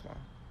far you get tomorrow?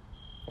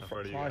 How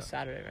far do you tomorrow's go?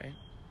 Saturday, right?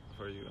 How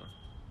far are you going?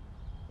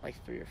 Like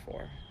 3 or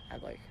 4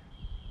 at like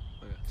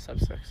Okay.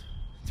 sub-6.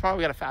 Tomorrow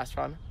we got a fast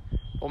run.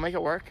 We'll make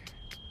it work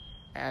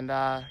and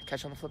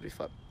catch you on the flippity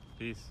flip.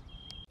 Peace.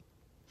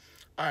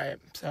 All right,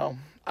 so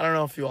I don't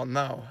know if you all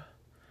know,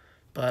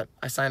 but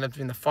I signed up to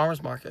be in the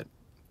farmer's market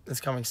this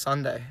coming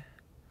Sunday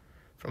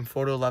from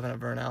 4 to 11 at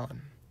Vern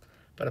Allen.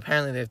 But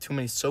apparently they have too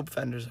many soap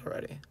vendors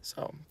already,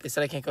 so they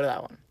said I can't go to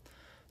that one.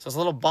 So I was a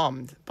little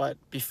bummed, but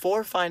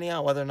before finding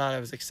out whether or not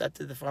I was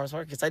accepted to the farmer's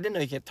market, because I didn't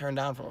know you get turned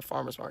down from a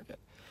farmer's market,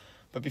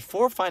 but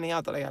before finding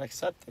out that I got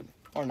accepted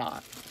or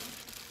not,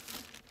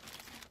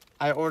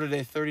 I ordered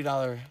a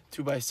 $30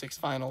 2x6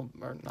 vinyl,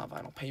 or not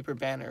vinyl, paper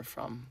banner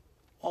from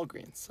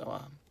Walgreens.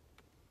 So,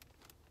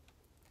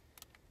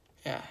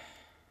 yeah.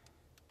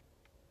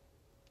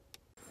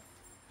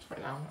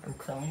 Right now, I'm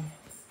currently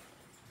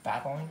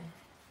battling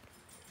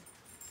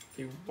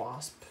a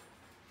wasp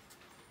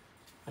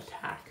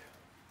attack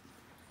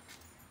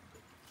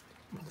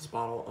with this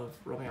bottle of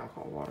rubbing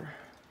alcohol water.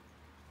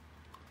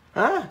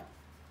 Huh?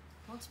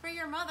 Don't spray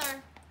your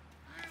mother.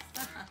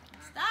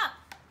 Stop.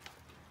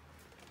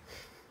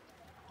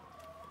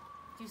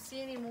 Do you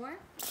see any more?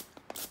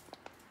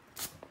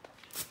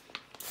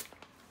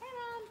 Hey,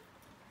 Mom.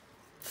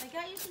 I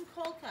got you some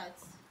cold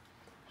cuts.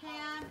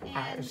 Ham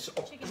and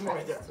chicken There's one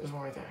right there. breast. There's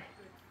one right there.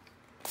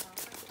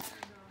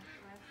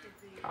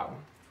 Got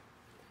one.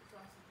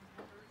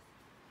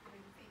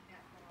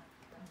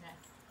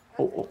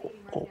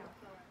 Oh.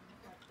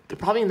 They're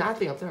probably in that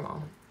thing up there,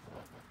 Mom.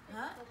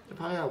 Huh? They're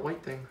probably that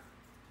white thing.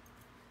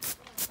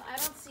 I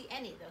don't see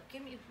any though.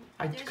 Give me.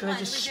 Just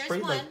There's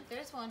sprayed one. like.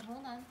 There's one.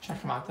 Hold on.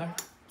 Check them out there.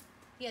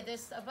 Yeah,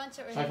 there's a bunch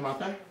of. Check them out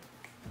there.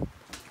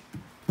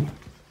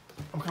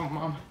 I'm coming,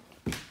 Mom.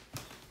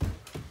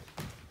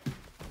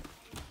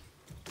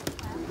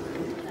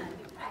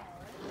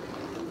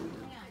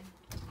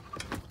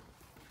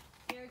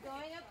 You're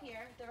going up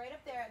here. They're right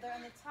up there. They're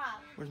on the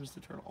top. Where's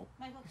Mr. Turtle?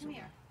 Michael, come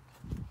here.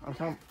 I'm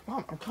coming.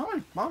 Mom, I'm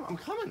coming. Mom, I'm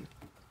coming.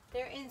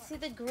 They're in. See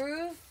the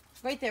groove?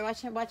 Right there.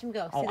 Watch him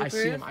go. Oh, see the I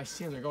groove? see them. I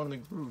see them. They're going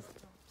in the groove.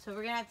 So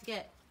we're gonna have to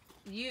get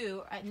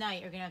you at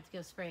night. You're gonna have to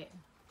go spray it.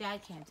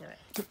 Dad can't do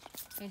it,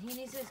 and he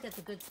needs to just get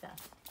the good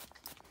stuff.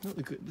 No,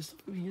 the good. This stuff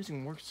we've been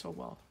using works so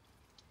well.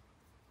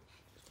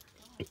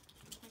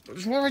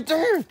 There's one right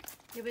there. Yeah,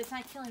 but it's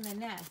not killing the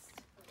nest.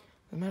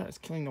 The matter is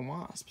killing the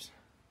wasps.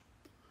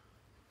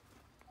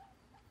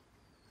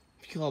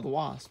 If you kill all the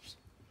wasps,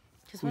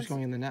 who's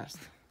going in the nest?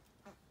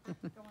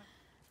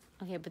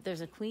 Okay, but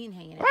there's a queen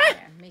hanging in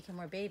there, making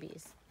more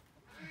babies.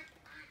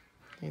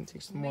 You can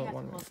take some We may more have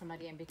one. to pull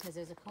somebody in because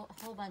there's a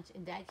whole bunch,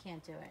 and Dad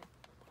can't do it.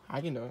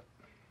 I can do it.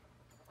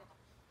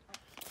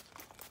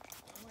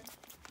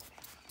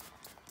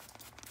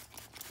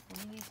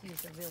 We need to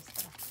use the real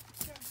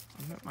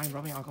stuff. My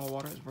rubbing alcohol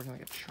water is working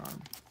like a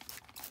charm.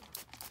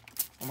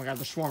 Oh my God,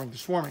 they're swarming. They're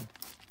swarming.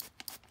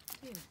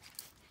 Dude.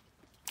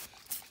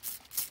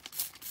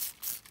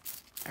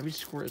 Every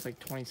squirt is like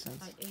 20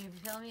 cents. Are you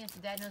telling me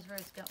if Dad knows where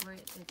where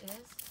it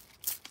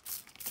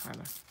is?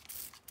 Kinda.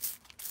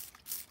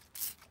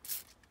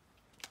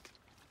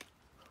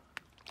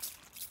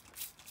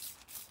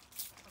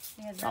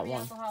 Yeah, Got rubbing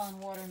one. alcohol and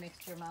water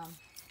mixture, Mom.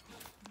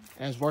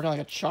 And it's working like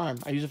a charm.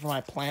 I use it for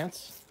my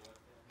plants.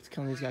 It's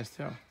killing these guys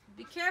too.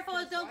 Be careful,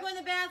 don't go in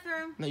the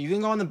bathroom. No, you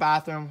can go in the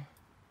bathroom.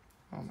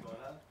 Oh my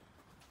God.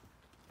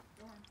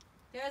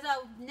 There's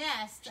a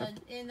nest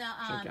in the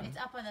Chicken. it's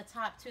up on the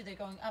top too. They're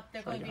going up.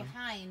 They're going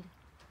behind.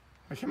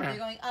 Come They're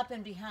going up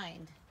and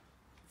behind.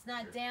 It's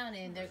not down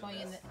in. They're going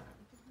in the.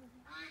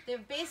 They're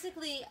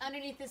basically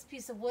underneath this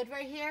piece of wood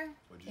right here.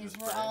 Is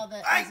where all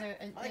the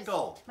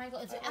Michael. Michael,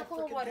 it's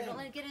alcohol water. Don't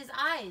let it get in his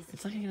eyes.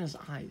 It's like in his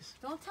eyes.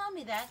 Don't tell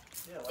me that.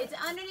 It's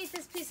underneath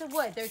this piece of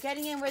wood. They're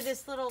getting in where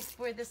this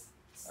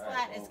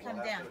slat has come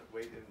down.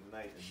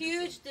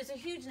 Huge. There's a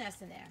huge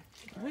nest in there.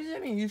 What does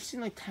that mean? You've seen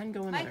like 10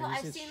 go in there. Michael,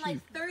 I've seen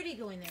like 30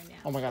 go in there now.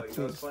 Oh my God, It's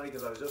please. funny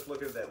because I was just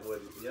looking at that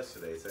wood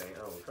yesterday saying,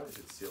 oh, we probably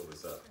should seal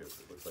this up because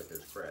it looks like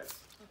there's cracks.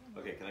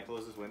 Okay, can I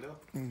close this window?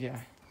 Yeah.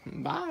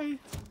 Bye.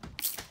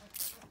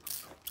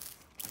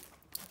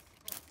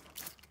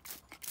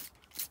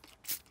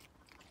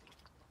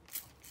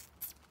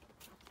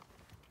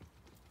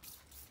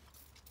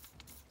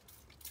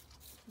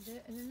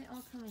 And then they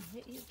all come and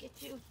hit you, get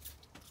you.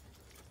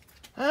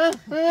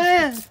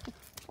 It's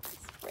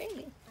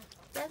Crazy.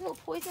 That will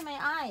poison my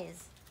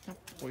eyes.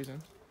 not poison.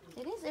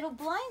 It is. It'll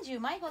blind you,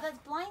 Michael. That's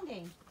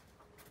blinding.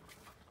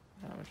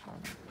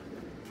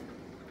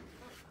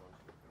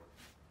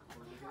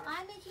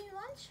 I'm making you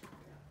lunch.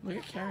 Look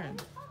at Karen.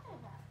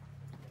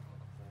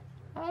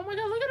 Oh my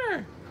God, look at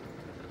her.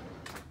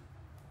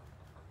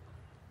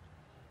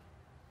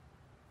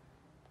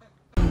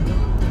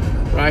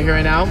 Right here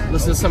right now,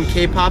 listen to some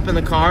K-pop in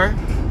the car.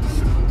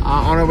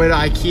 On our way to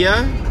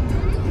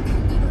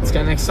IKEA. It's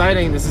getting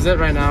exciting. This is it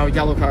right now,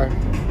 yellow car.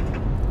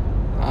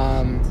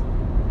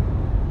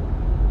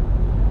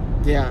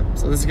 Yeah,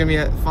 so this is gonna be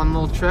a fun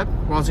little trip.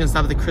 We're also gonna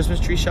stop at the Christmas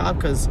tree shop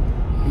because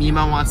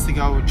Mima wants to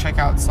go check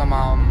out some,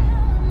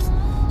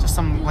 just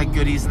some like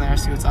goodies in there,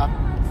 see what's up.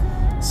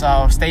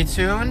 So stay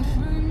tuned,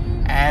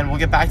 and we'll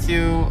get back to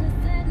you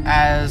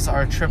as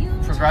our trip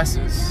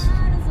progresses.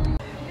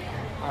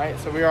 All right,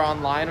 so we are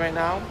online right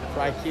now for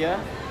IKEA,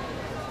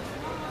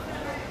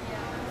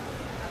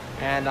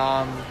 and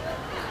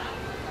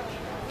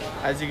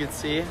as you can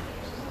see,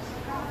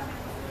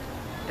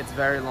 it's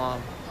very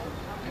long.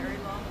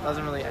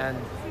 Doesn't really end.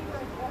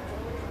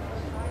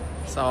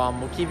 So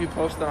we'll keep you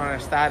posted on our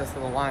status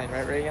of the line,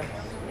 right, Reagan?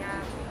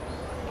 Yeah.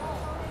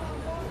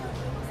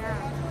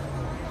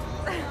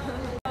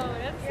 Oh,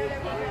 that's so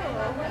cool.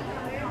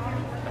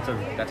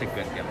 That's a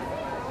good gimbal.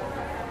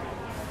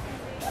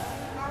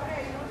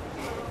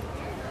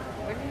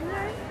 What did you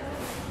say?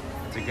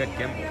 It's a good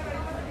gimbal.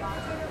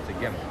 It's a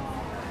gimbal.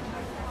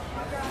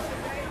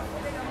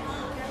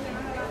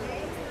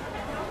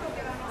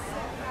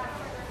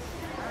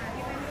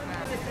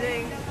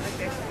 Like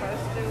they're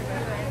supposed to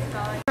when they're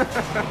installing.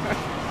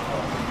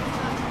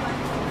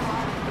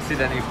 See,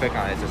 then you click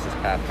on it, it's just this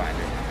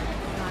Pathfinder.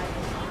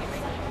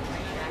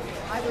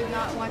 I would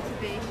not want to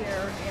be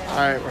here again. All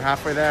right, we're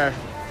halfway there.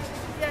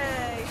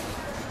 Yay!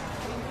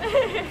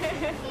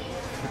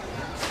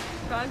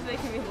 God's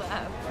making me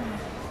laugh.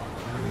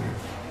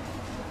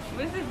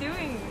 What is it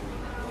doing?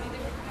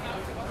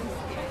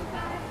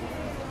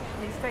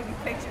 He's taking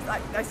pictures.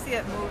 I see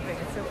it moving.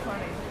 It's so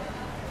funny.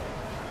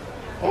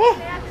 Oh!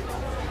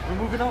 We're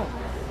moving on.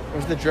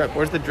 Where's the drip?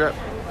 Where's the drip?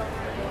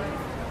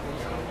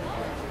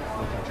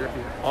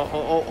 Drippy.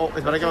 Oh, it's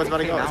about to go, it's about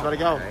to go, it's about to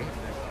go.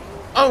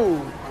 Oh!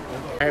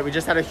 All right, we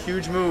just had a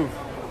huge move.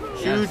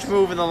 Huge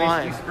move in the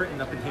line. Sprinting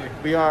up in here.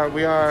 We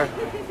are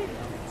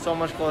so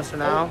much closer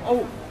now.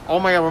 Oh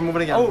my God, we're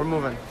moving again. We're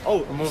moving.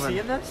 Oh, we're moving.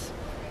 You seeing this?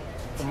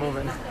 We're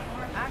moving. We're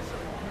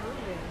actually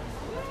moving.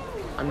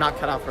 I'm not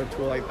cut out for a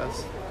tool like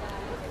this.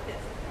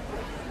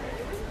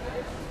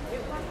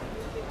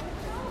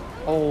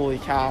 Holy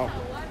cow.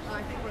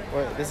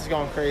 Wait, this is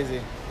going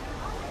crazy.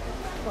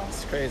 This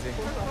is crazy.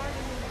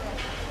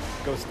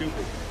 Go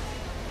stupid.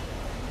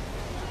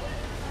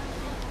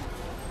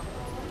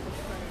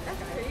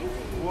 That's crazy.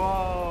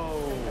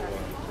 Whoa.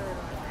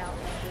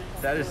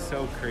 That is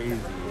so crazy.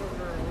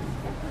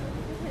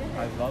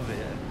 I love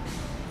it.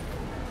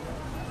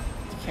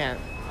 You can't.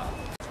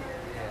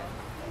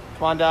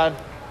 Come on, Dad.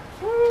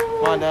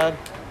 Come on, Dad.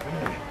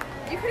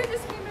 You could have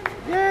just came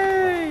in.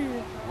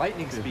 Yay!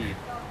 Lightning speed.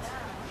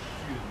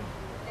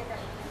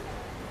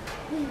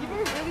 You were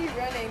really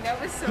running. That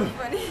was so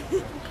funny.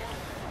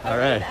 All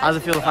right. How's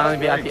it feel to finally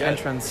be at the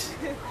entrance?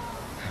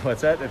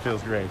 What's that? It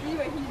feels great. He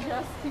made it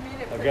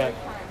for Okay. the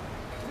time.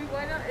 We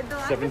went on, the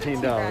last wasn't too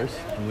 $17. bad.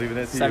 I'm leaving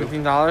it to you.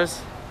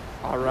 $17?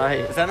 All right.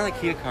 Is that an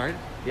IKEA card?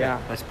 Yeah.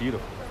 That's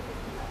beautiful.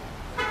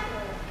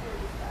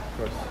 Of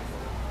course.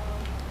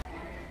 Do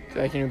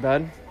you like your new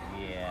bed?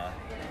 Yeah.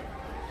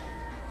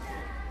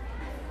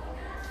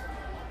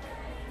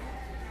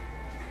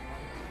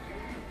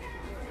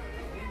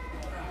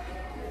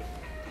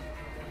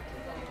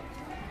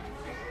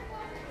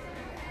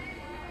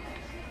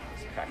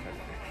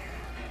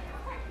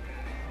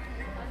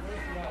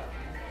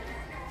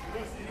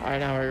 All right,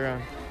 now we're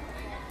going.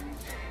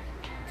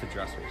 To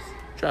dressers.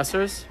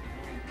 Dressers?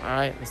 All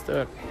right, let's do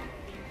it.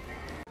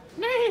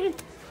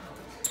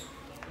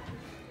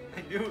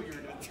 I knew you were going to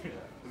do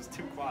that. It was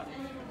too quiet.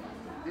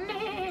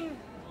 Wait,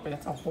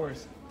 that's a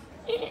horse.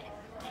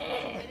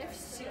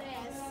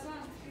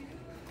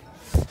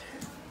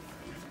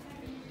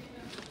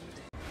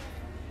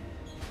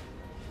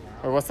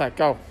 Or what's that?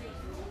 Go.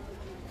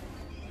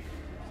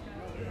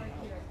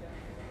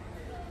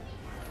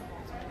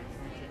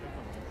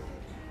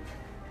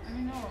 I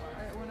mean, no,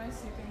 when I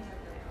see things like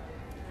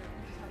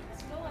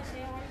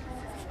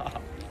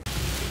that.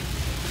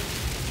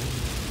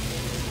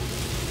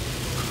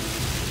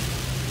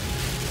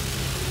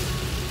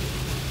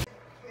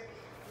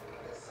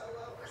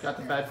 Got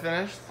the bed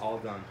finished? All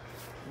done.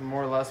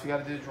 More or less. We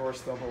got to do the drawer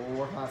still, but we'll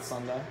work on that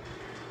Sunday.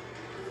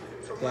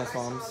 Dance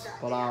moms.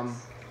 But,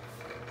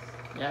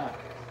 yeah.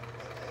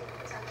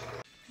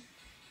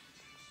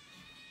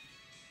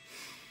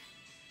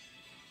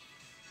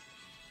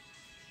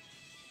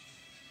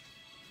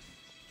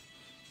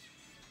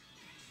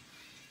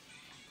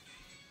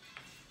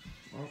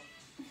 Well,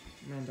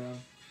 man down.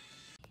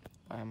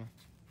 Bye, Emma.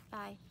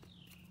 Bye.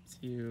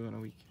 See you in a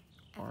week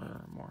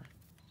or more.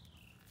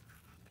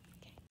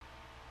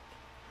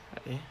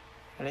 Ready?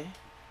 Ready?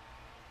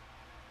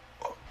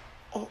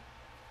 Oh,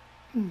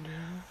 no.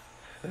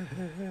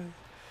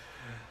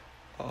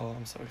 Oh,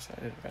 I'm so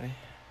excited. Ready?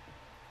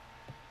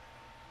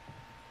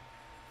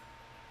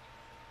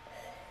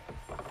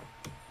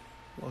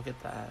 Look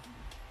at that.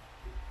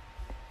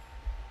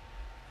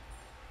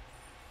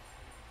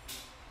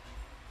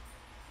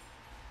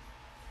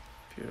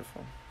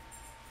 Beautiful.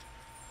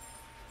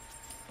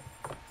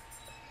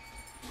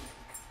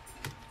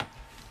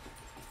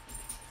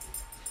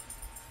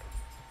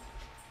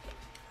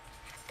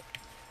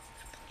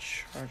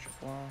 Charger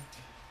block.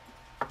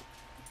 I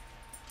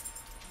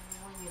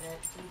want you to do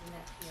the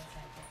net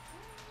PSI bit.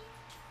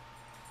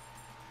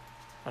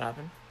 What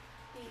happened?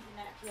 Do the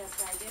net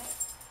PSI bit.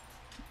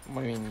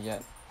 What do you mean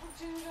yet?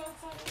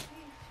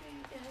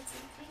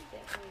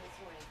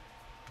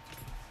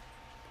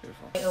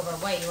 Beautiful. Over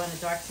white, you want a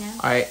dark tan?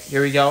 Alright,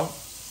 here we go.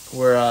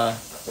 We're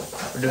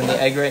doing the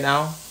egg right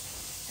now.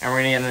 And we're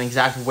gonna get an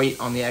exact weight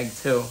on the egg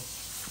too.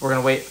 We're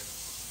gonna weigh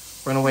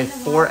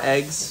 4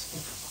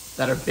 eggs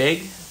that are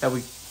big, that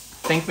we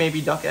think may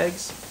be duck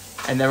eggs.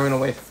 And then we're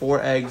gonna weigh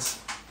 4 eggs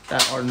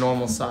that are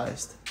normal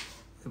sized.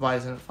 Why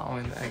isn't it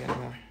following the egg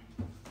anymore?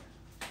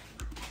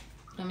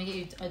 Let me get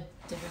you a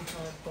different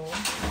colored bowl.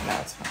 No,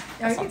 it's fine.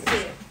 No, you That's can not see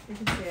big. it. You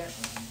can see it.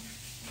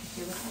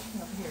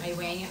 Are you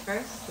weighing it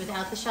first?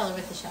 Without the shell or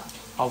with the shell?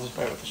 I'll just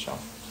weigh it with the shell.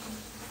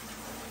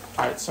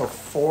 Alright, so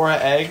 4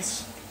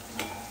 eggs.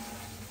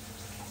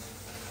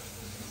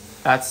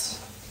 That's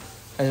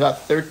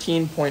about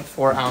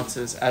 13.4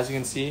 ounces. As you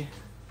can see,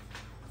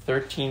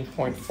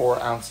 13.4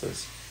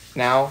 ounces.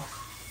 Now,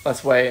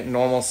 let's weigh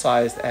normal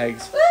sized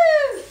eggs. Woo!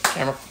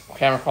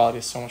 Camera quality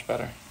is so much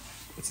better.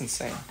 It's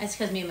insane. That's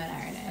because me and mine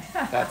are in it.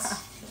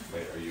 That's...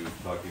 Wait, are you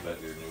talking about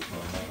your new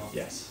phone, Michael?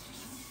 Yes.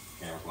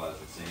 Camera quality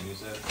is the same, you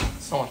said?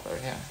 So much better,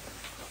 yeah.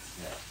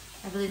 Yeah.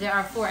 I believe there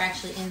are 4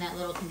 actually in that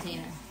little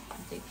container. I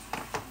think.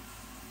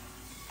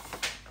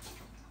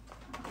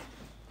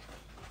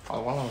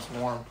 Oh, one of them was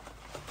warm.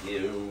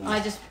 Ew. Oh, I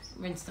just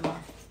rinsed them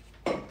off.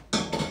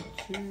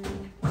 2,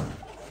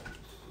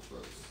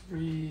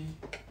 3,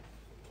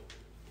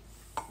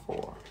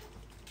 4.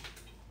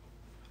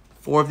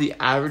 4 of the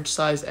average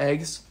size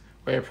eggs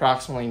weigh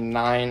approximately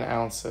 9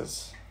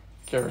 ounces,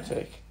 give or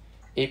take.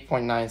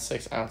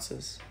 8.96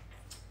 ounces.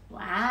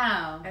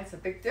 Wow. That's a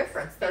big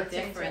difference. Big 13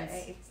 to difference.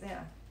 8,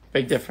 yeah.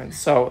 Big difference.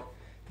 So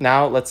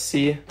now let's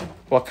see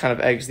what kind of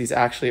eggs these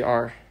actually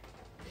are.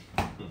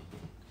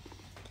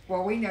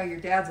 Well, we know your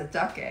dad's a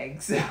duck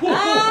egg, so.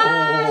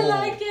 Ah, I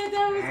like it.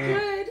 That was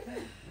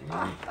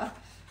good.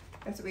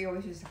 That's what we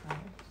always used to call it.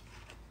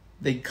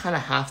 They kind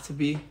of have to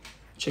be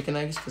chicken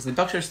eggs because the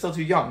ducks are still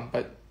too young,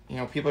 but you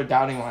know, people are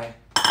doubting my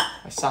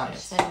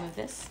science. Should I move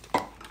this?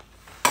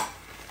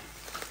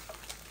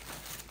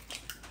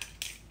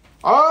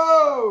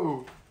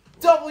 Oh!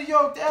 Double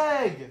yolked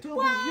egg!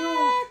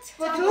 What?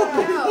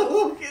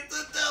 Look at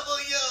the double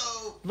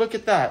yolk! Look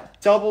at that.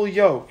 Double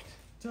yoked.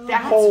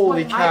 That's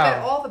Holy what, cow. I bet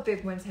all the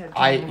big ones have.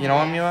 You know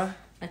what, Mila?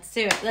 Let's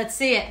do it. Let's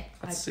see it.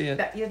 Let's see it.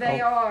 Bet you they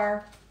Oh,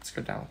 are. let's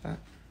go down with that.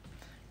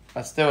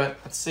 Let's do it.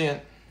 Let's see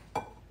it.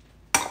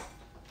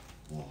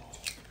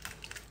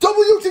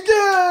 Double yoked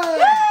again!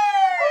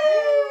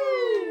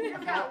 You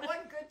got one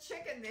good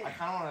chicken there. I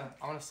kind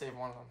of want to save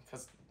one of them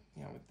because,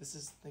 you know, this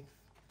is like,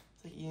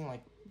 it's like eating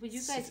like. But you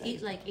 6 guys eat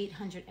eggs. like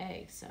 800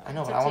 eggs, so. I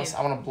know, it's but up I to want you.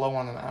 I want to blow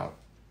one of them out.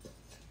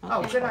 Oh,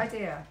 Okay. good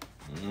idea.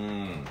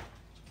 Mmm.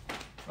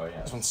 Oh,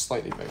 yeah. This one's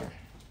slightly bigger.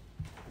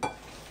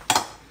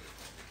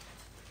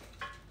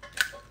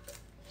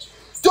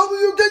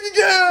 Double yolked egg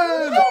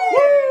again!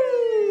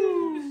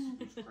 Woo!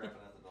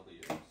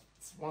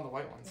 It's one of the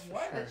white ones. For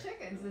One sure. of the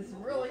chickens is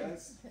really.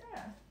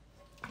 Yeah.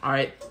 All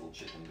right.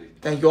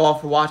 Thank you all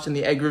for watching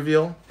the egg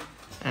reveal,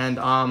 and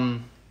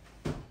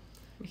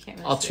We can't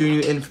really I'll see tune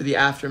it. you in for the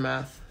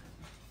aftermath.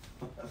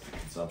 That's the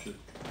consumption.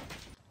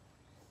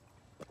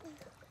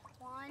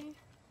 1,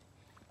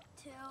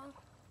 2,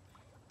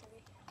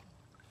 3.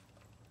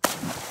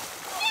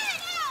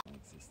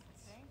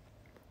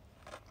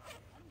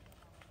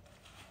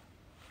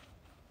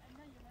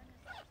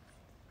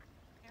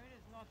 There it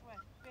is,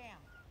 northwest. Bam.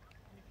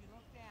 And if you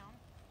look down,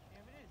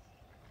 there it is.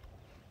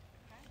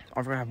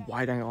 I'm gonna have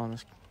wide angle on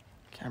this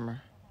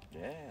camera. Yeah,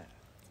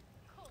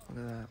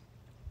 Look at that.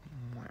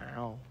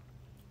 Wow.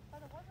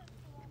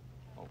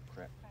 Oh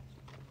crap.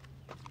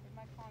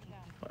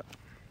 What?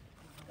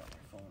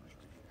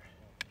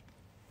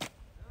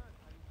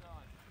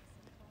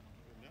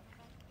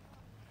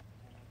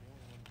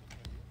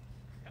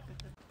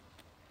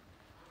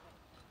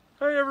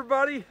 Hey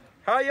everybody,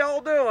 how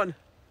y'all doing?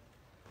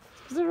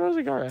 It's a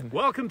rosy garden.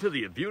 Welcome to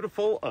the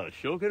beautiful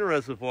Ashokan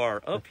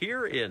Reservoir up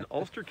here in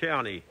Ulster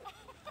County.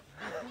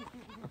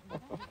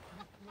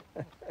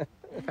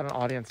 Got an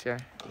audience here.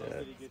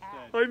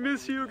 I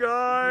miss you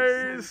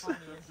guys.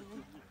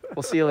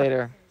 We'll see you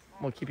later.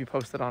 We'll keep you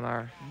posted on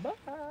our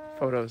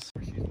photos.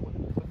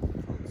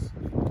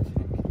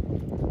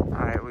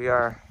 Alright, we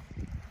are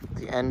at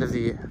the end of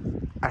the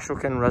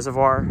Ashokan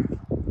Reservoir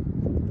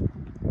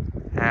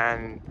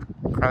and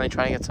currently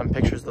trying to get some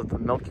pictures of the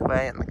Milky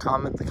Way and the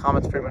comet. The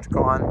comet's pretty much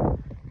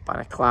gone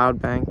by a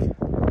cloud bank.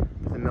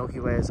 The Milky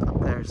Way is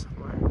up there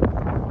somewhere.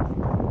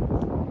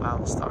 Wow,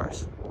 the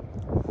stars.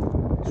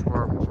 So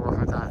we're working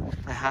with that.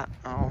 My hat,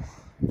 oh.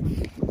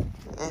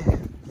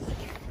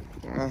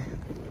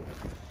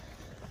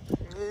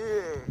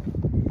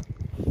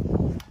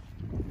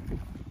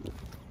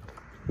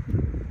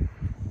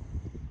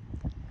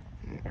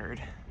 Nerd.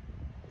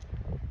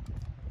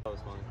 That was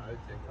fun.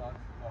 TikTok.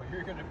 Oh,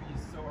 you're gonna be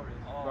sore.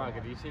 Brock,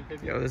 have you seen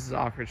Fibula? Yo, this is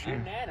awkward shit.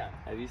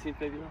 Have you seen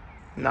Fibula?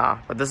 Nah,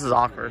 but this is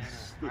awkward.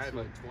 I have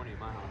like 20 in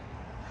my house.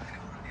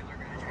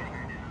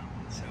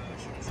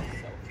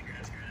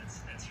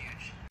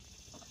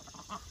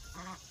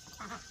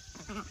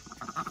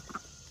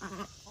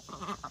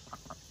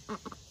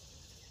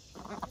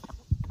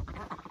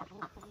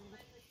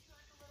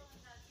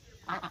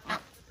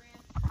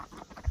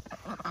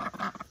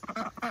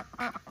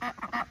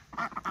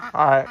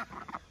 Alright.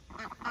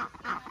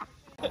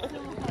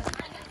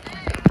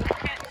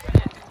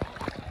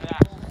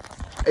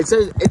 It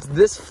says it's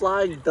this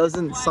flag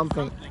doesn't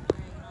something.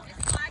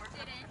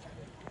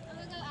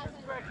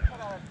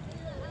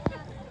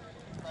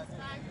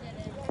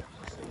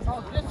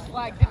 Oh, this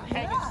flag didn't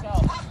hang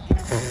itself.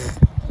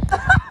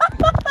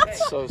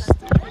 That's so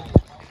stupid.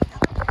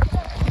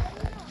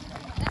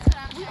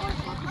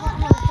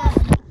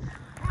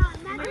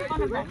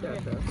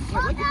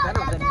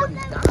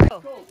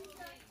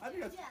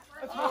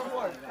 That's hot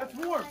water. That's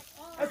warm.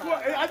 That's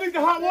what I think the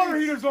hot water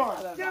heater's on.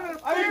 I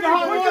think the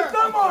hot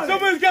water.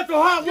 Somebody's got the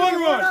hot water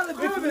on. It's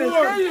warm.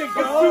 There you go.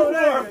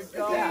 It's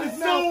too warm. It's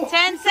so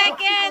 10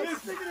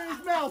 seconds. Stick it in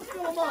his mouth.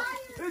 Fill him up.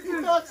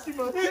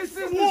 This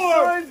is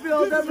warm.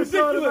 Seinfeld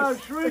episode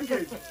about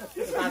shrinkage.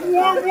 It's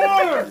warm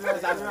water.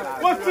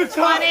 What's the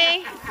time?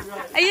 20.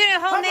 Are you doing a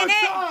whole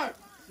minute?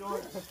 We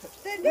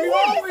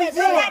always do.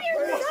 You have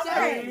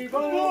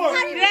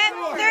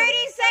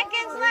 30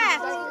 seconds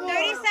left.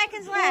 30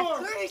 seconds left.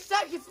 30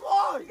 seconds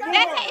long.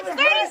 That's it. It's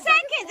 30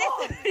 seconds.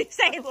 It's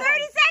 30 seconds.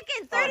 30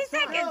 seconds. 30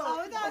 seconds.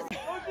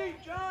 Go deep,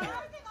 John.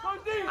 Go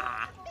deep.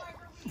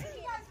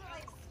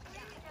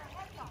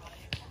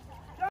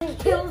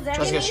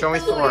 Jessica, show me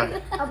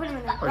Thor.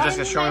 Or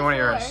Jessica, show me one of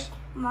yours.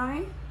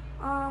 Mine?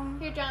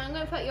 Here, John, I'm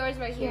gonna put yours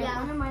right here.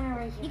 Yeah, mine are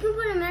right here. You can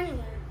put them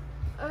anywhere.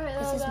 Okay,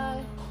 little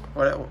guy.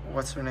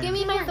 What's her name? Give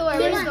me my Thor.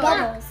 Where's Thor?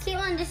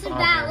 Caitlin, this is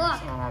bad.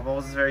 Look. Oh,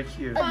 Bubbles is very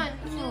cute. Come on.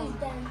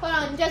 Hold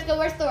on, Jessica,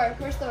 where's Thor?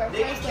 Where's Thor?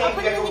 Where's Thor? I'll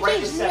put him in the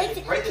cage.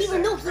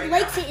 Caitlin, no, he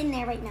likes it in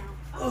there right now.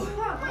 Where's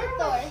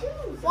Thor?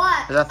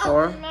 What? Is that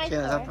Thor? Yeah, is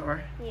that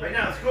Thor? Right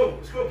now, let's go.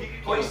 Let's go.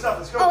 Keep your stuff.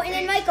 Let's go. Oh, and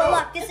then Michael,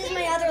 look, this is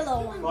my other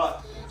little one.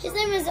 What? His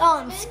name is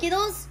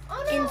Skittles,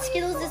 and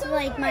Skittles is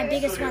like my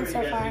biggest one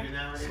so far.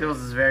 Skittles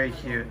is very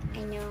cute.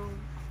 I know.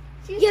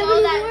 You saw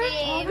that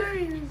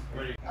meme?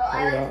 Oh, I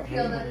like to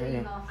peel the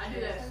female. I do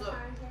that slow.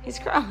 He's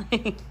crawling. I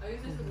use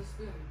this as a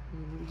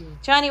spoon.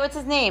 Johnny, what's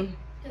his name?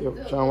 Yo,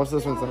 John, what's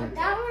this one's name?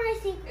 That one I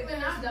think If they're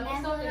not double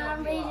stuff, they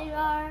don't peel rated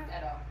off R.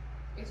 at all.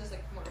 It's just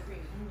like more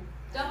creamy.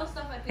 Double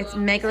stuff I peel It's off.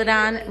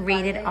 Megalodon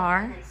rated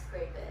R. And I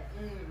scrape it.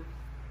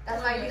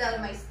 That's why I do that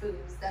with my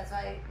spoons. That's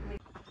why.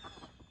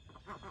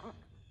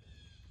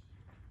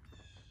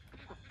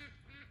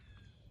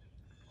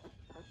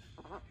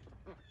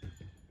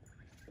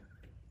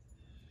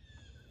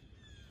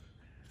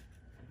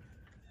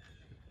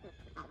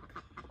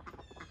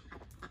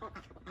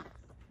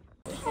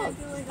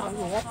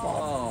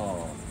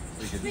 Oh.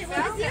 Wait,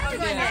 what's the other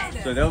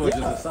one? So that was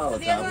just a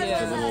solid top with a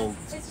little.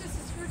 It's just a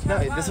screw top. No,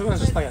 this one's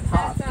just like a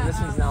top. And this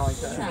one's now like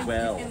that.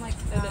 Well.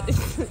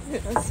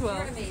 As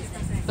well.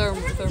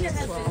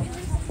 Thermos well.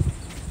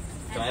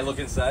 Can I look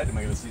inside? Am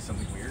I going to see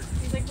something weird?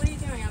 He's like, what are you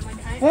doing? I'm like,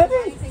 I'm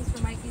buying things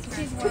for Mikey's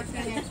friends. She's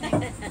working.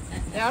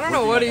 Yeah, I don't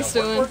know what he's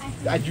doing.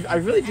 I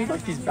really do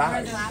like these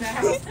bags.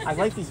 I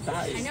like these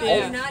bags. I know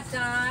they're not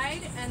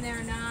dyed and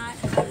they're not.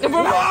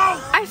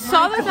 I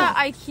saw this at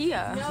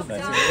IKEA. No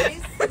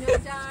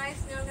dyes,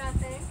 no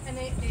nothing, and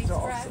they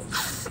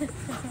express.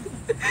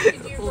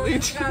 Did you Holy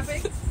run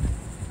shopping?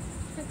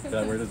 Did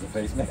I wear it as a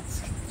face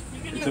mask?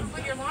 You can It's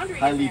put your laundry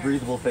in highly there.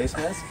 breathable face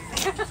mask.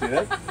 See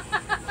that?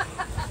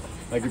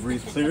 I can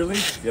breathe clearly,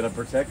 yet I'm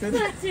protected.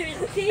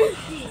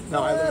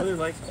 No, I literally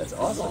like it. That's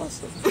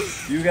awesome.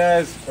 You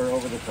guys are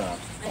over the top.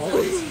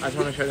 Always. I just want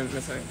to make sure I didn't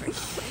miss anything.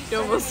 You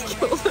almost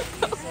killed it.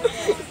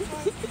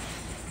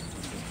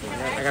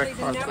 I got a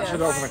card. I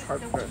should open a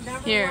card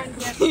first. Here.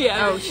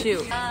 Yeah. Oh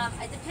shoot. It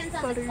depends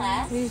on the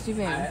class. What is you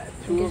doing? Get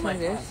some of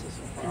this.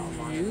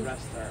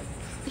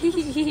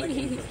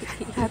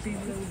 Happy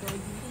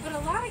But a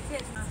lot of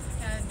kids,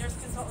 nurse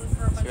consultant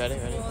for a bunch Ready?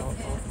 of Ready? schools.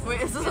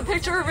 Wait, is this a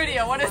picture or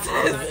video? What is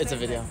this? It's a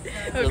video.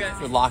 Okay.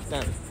 You're locked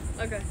in.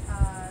 Okay.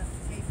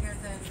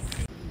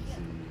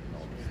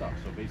 Stop.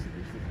 So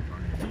basically,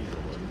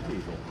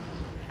 diesel.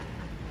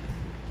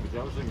 Because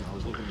I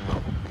was looking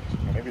at.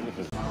 Maybe look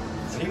at.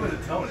 See what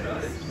it's telling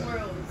us.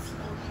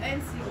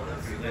 And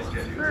seawolves.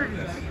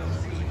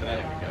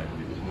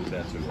 Move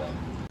that to.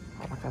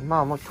 Oh my god,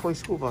 Mom, look, toy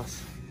school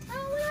bus. Oh,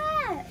 look at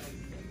that.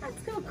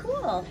 That's so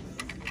cool.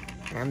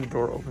 And the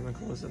door opens and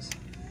closes.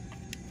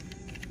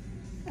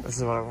 This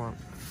is what I want.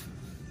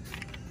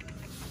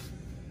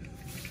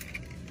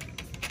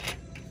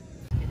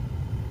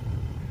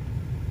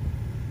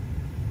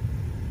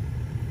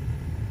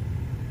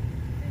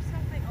 There's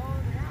something all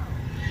around.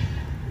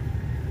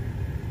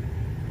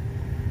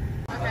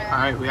 Okay.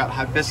 Alright, we got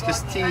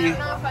hibiscus tea. I don't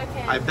know if I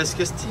can.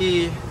 Hibiscus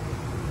tea.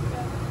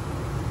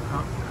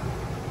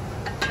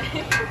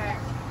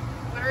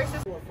 What are we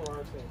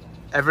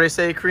Everybody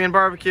say Korean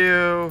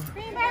barbecue.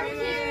 Korean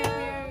barbecue.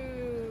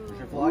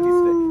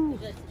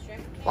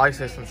 Vloggy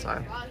sticks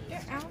inside.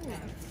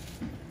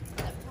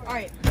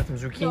 Alright. Got some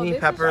zucchini,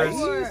 peppers,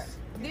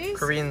 This.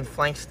 Korean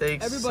flank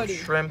steaks, Everybody.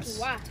 some shrimps,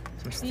 Wow.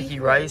 some sticky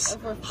rice,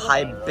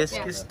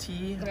 hibiscus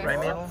tea, Okay. right,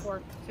 Mabel?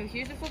 So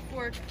here's the flip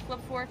fork. Flip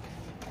fork.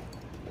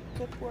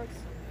 Flip forks.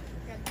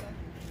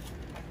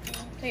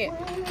 Take it.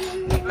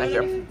 Thank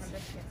you.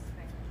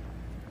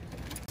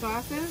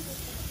 Sauces.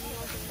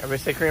 Everybody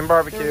say Korean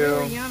barbecue. They're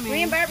really yummy.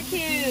 Korean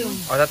barbecue. Oh,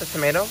 is that the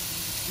tomato?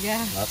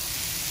 Yeah.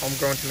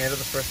 Homegrown tomato,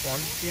 the first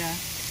one. Yeah.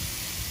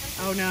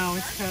 Oh no,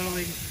 it's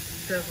totally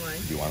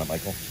sizzling. Do you want it,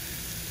 Michael?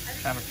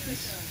 Have a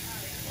piece.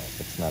 Well,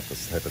 it's not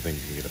this type of thing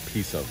you can get a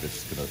piece of.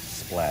 It's gonna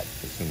splat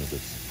as soon as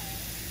it's.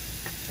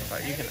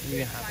 But you can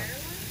have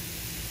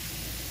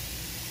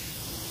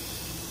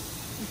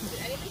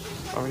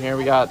it. Over here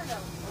we got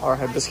our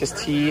hibiscus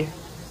tea,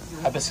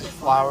 hibiscus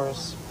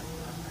flowers.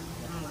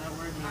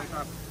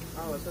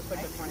 Oh, it's just like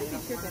a tornado.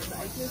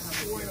 I just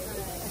swore it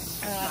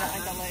was. I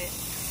got light.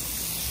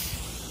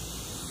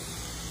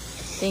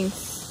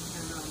 Thanks.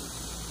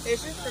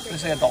 It's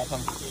just like a dolphin.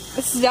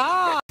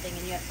 Stop! And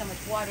you have so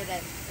much water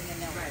that and then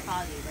they'll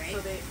call you, right?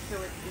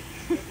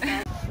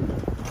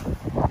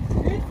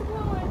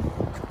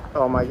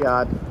 Oh my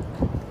god.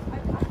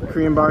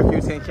 Korean barbecue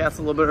is getting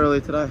canceled a little bit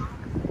early today.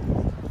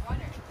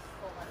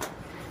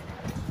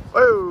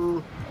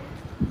 Whoa!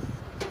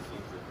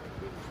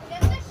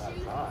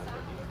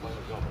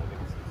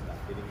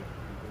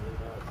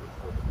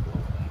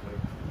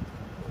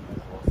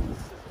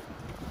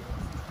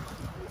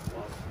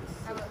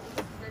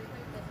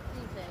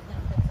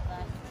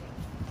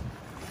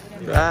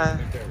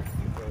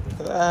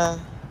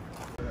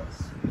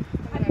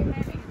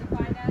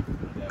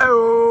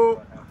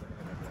 Oh!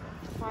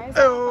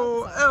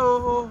 Oh!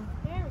 Oh!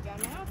 There we go.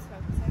 Now it's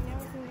focusing. Now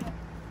we can get.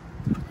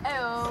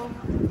 Oh.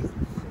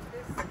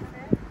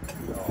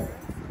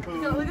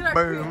 Look at our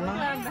Boom.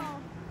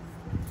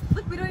 food.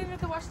 Look, we don't even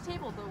have to wash the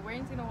table. The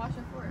rain's gonna wash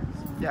it for us.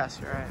 Yes,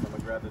 you're right.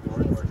 Someone grab the door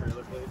to our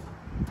trailer, please.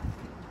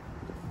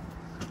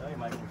 Hey,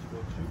 Michael, would you go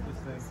shoot this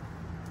thing?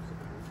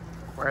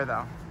 Where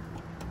though?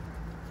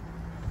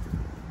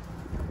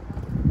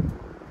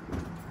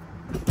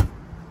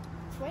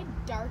 It's way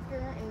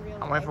darker in real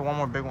life. I'm waiting for one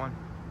more big one.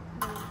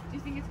 Do you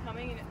think it's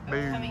coming?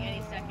 Boom. Coming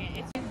any second.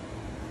 It's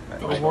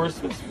The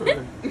horse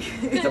whisperer.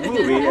 It's a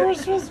movie.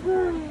 Horse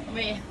whisperer.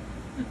 wait.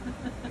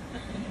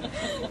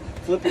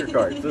 Flip your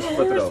card. Just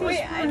flip it over.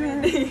 Wait, I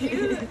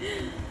didn't.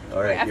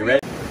 All right, you ready?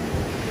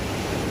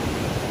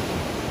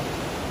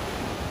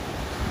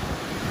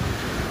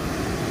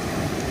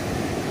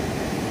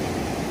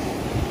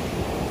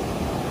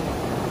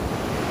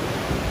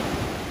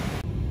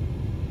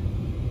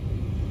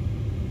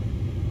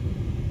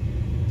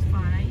 It's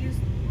fine. I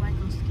used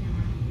Michael's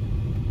camera.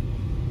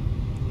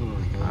 Oh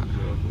my God.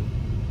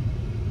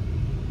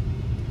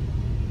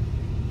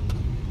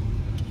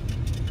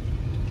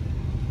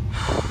 I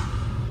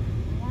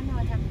want to know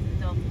what happened to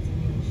the dolphins in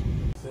the ocean.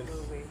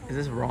 Is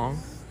this wrong?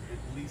 At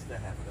least a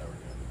half an hour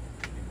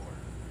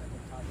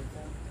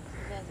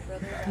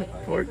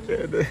ago. Poor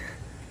kid.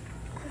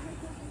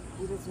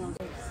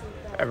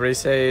 Everybody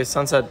say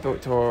sunset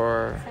boat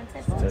tour.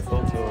 Sunset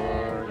boat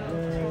tour.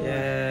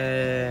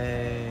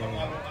 Yay.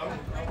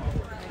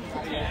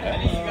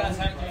 Any of you guys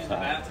have to use the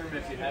bathroom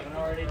if you haven't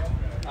already?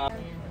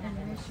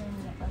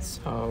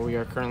 So we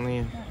are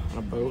currently on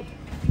a boat.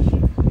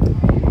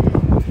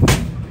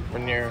 We're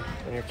near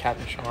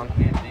Captain Sean.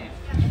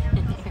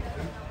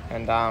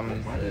 And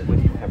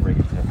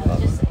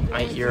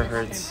my ear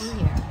hurts.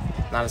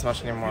 Not as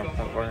much anymore,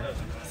 but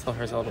still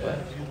hurts a little bit.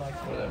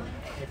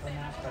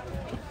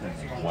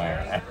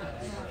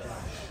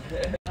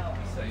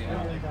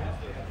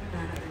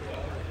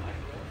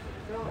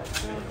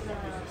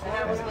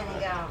 How was gonna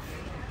go?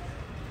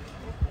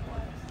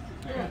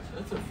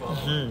 That's a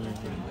fun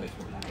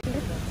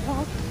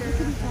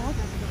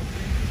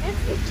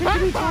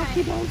Chickadee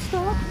talkie don't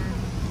stop.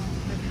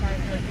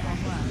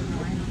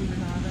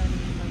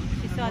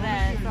 She saw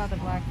that. She saw the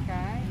black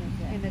sky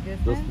in the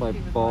distance. That's my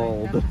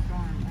bald.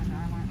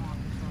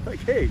 Like,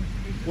 hey,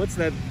 what's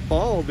that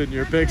bald in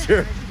your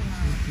picture?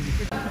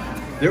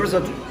 There was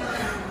a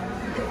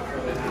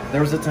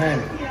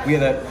time we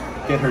had to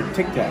get her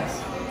Tic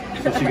Tacs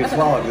so she could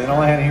swallow it. Then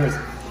all I had to hear was,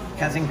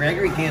 Cousin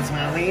Gregory can't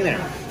swallow either.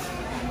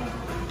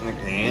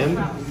 And?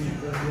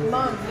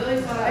 Mom,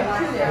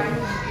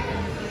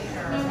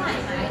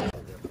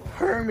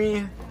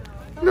 Hermie.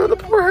 No, the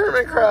poor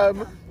hermit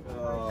crab.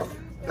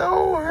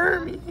 No,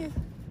 Hermie.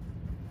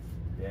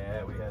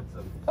 Yeah, we had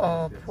some.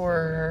 Oh, poor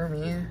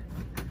Hermie.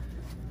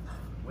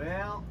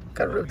 Well,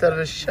 got ripped out of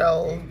his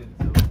shell.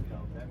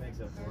 That makes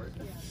up for it.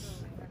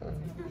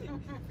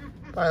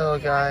 Bye, little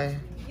guy.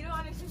 You don't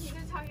understand. He's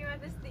been talking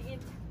about this the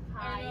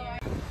entire.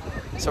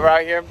 So we're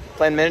out here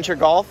playing miniature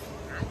golf.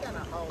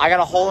 I got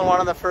a hole-in-one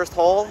on the first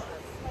hole.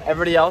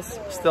 Everybody else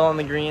still on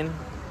the green.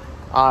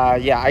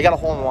 Yeah, I got a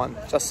hole-in-one.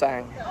 Just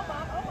saying.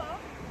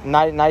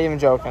 Not even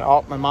joking.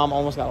 Oh, my mom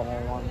almost got a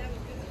hole-in-one.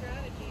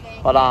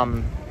 But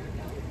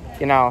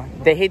you know,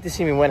 they hate to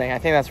see me winning. I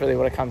think that's really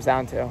what it comes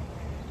down to.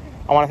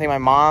 I want to thank my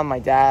mom, my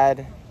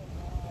dad,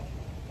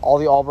 all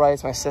the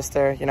Albrights, my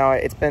sister. You know,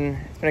 it's been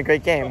a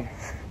great game.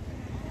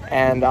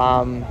 And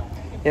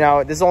you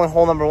know, this is only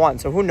hole number 1,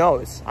 so who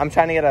knows? I'm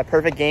trying to get a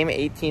perfect game,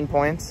 18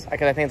 points. I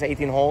think it's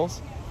 18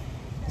 holes.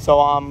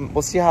 So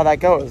we'll see how that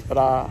goes, but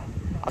I'll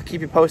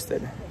keep you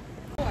posted.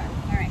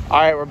 All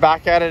right, we're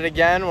back at it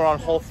again. We're on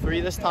hole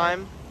 3 this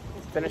time,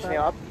 finishing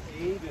up.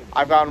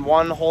 I've gotten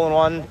 1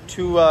 hole-in-one,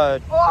 2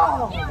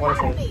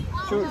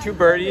 two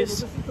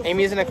birdies.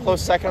 Amy's in a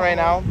close second right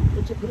now.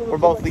 We're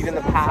both leading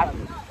the pack.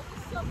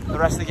 The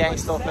rest of the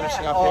gang's still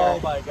finishing up here. Oh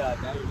my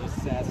god, now you're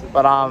just sassy.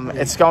 But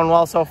it's going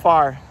well so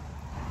far.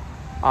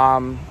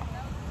 I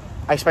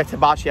expect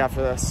hibachi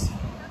after this.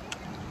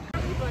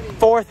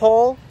 4th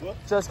hole.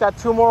 Just got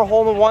 2 more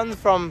hole-in-ones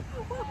from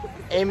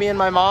Amy and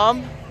my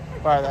mom.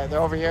 Where are they?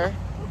 They're over here.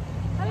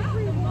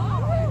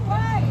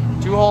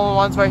 2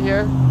 hole-in-ones right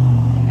here.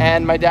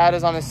 And my dad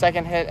is on his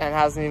 2nd hit and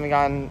hasn't even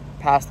gotten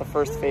past the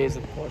first phase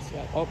of the course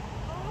yet.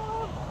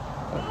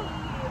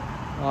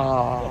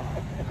 Oh,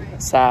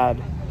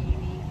 sad.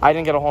 I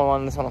didn't get a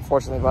hole-in-one in this one,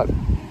 unfortunately, but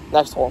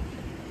next hole.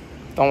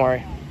 Don't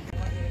worry.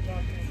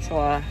 So,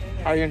 how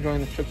are you enjoying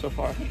the trip so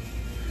far?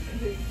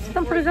 It's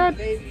been pretty good.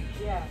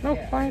 No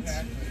complaints.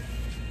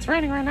 It's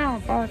raining right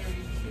now, but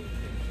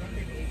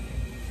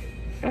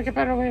it'll get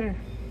better later.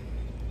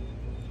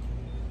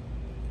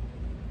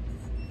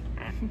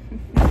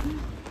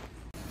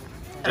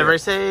 Everybody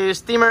say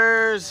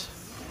steamers.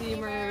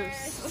 Steamers.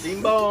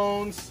 Steam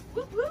bones.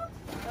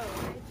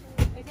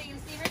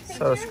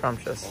 So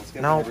scrumptious.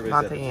 No,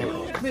 not taking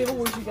it. Wait,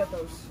 where'd you get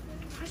those?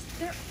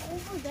 They're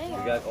over there.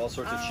 We got all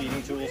sorts of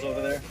cheating tools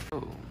over there.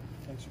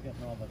 Thanks for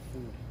getting all that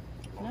food.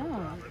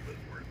 No.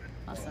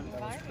 Awesome.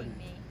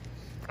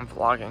 I'm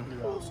vlogging.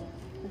 You're awesome.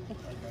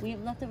 We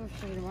have leftover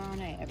for tomorrow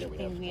night.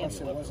 Everything we have.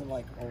 Plus, it wasn't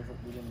like over.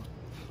 We didn't. It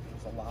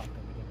was a lot,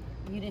 but we didn't.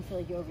 You didn't feel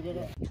like you overdid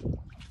it.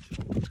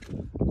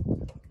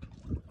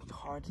 It's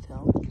hard to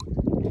tell.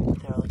 They're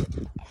like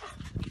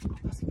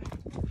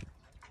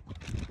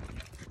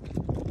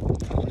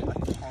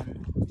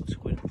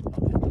squid.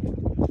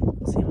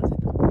 Let's see what they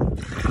do.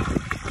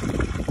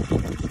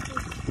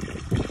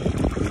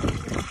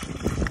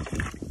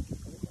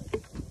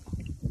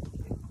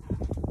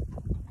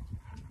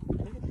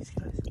 Look at these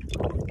guys.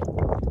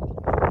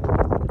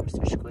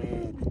 Mr.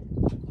 Squid.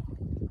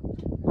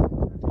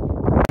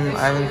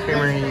 Island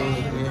Creamery.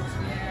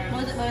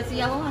 What was the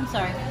yellow? I'm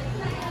sorry.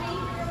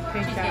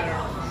 Cream batter.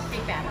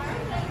 Cream batter.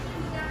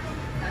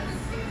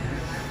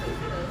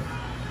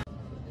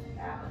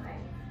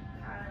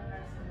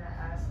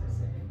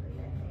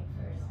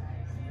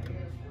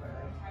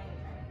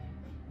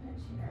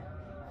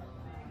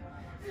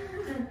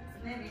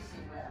 Maybe she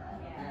will,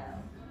 yeah.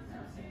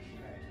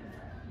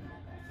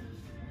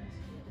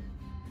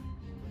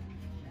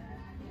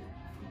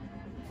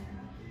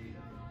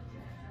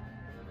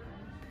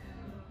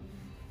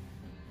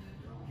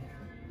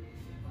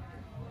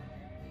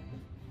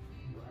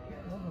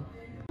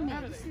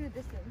 Just see the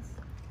distance.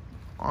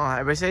 Oh,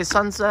 everybody say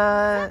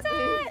sunset.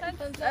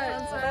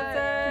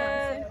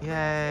 Sunset.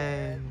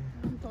 Yay.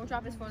 Don't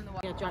drop his phone in the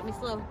water. Yeah, drop me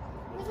slow.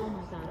 Oh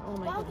my god. Oh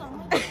my god.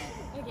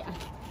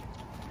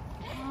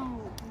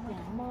 Oh, yeah,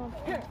 Mom.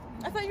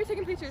 I thought you were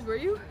taking pictures, were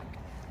you?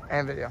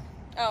 And video.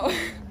 Oh.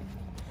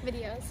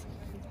 Videos.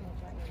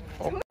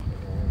 Oh.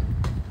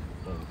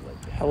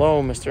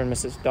 Hello, Mr. and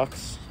Mrs.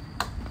 Ducks.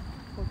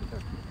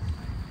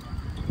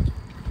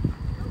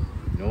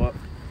 You know what?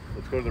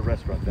 Let's go to the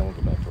restaurant, then we'll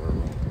go back to our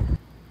room.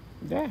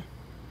 Yeah.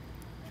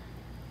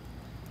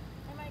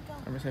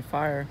 Everybody say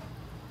fire.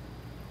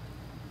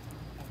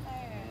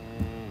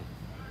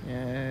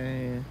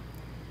 Yay.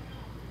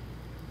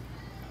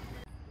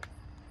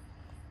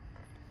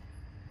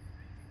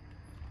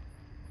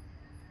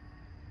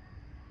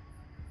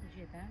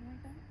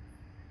 like that?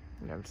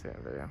 Yeah, I'm seeing a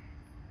video.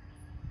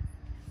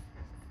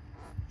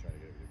 Trying to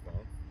get it with your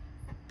phone?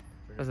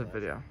 There's a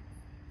video.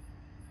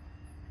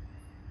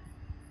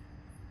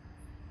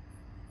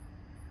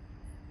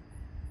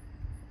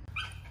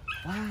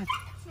 What?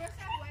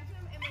 Shortstop went to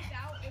him and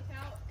without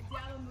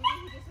Diallo moving,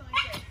 he just went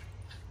like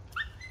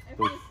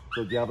this. So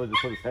Diablo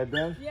just put his head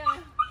down? Yeah.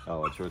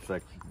 Oh, and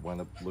shortstop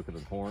went up looking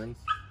at the horns.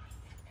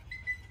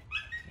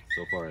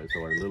 So far,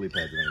 so our lily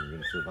pads are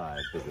going to survive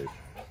because they.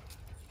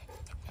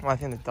 Well, I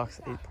think the Ducks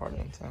ate part of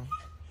him, so.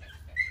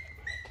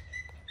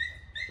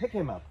 Pick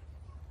him up.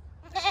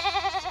 Mom,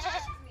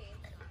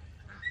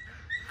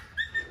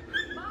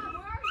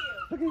 where are you?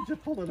 Look, he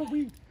just pulled a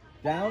wee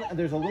down, and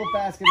there's a little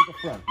basket at the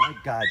front. My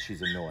God,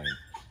 she's annoying.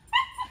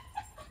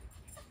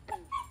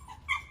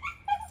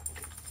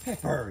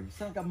 Pepper, you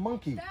sound like a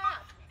monkey. Stop.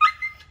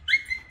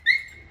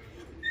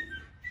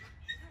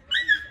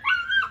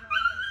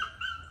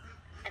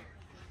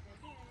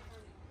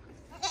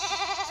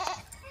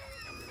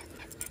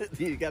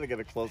 You gotta get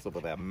a close up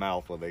of that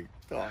mouth when they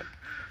talk.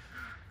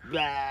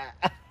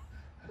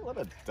 What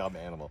a dumb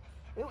animal.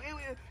 Ew, ew,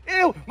 ew,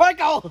 ew!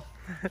 Michael!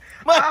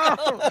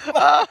 Michael!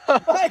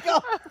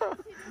 Michael!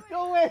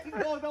 Go away!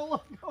 No, don't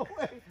look, go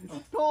away!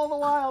 It's Call of the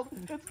Wild!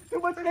 It's too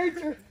much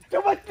nature!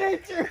 Too much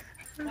nature!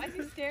 Why is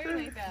he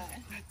staring like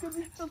that?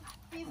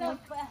 He's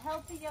a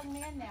healthy young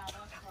man now,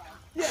 that's why.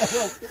 Yeah,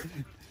 well,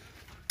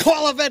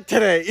 call a vet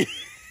today!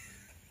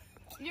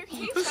 Your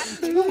keys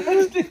matches.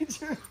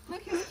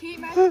 Look, his keys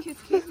matches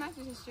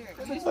his shirt.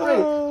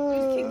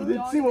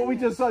 See what we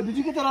just saw. Did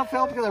you get that on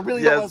film? Because I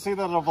really don't want to see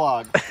that on a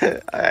vlog.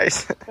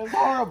 It's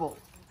horrible.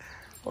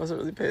 I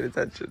wasn't really paying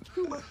attention.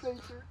 Too much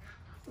nature.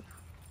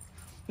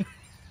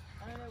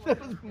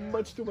 That was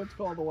much too much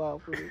Call of the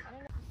Wild for me.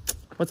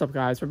 What's up,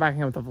 guys? We're back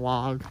here with the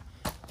vlog.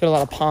 Did a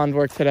lot of pond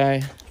work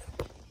today.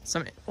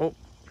 Some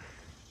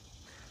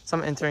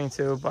entering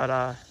too,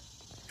 but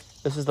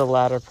this is the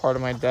latter part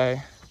of my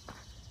day.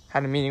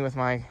 Had a meeting with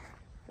my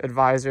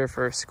advisor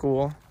for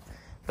school.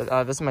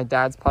 But this is my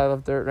dad's pile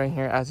of dirt right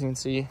here, as you can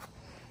see.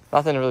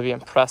 Nothing to really be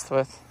impressed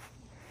with.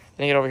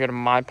 Then you get over here to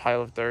my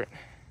pile of dirt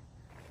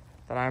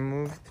that I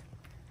moved.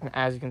 And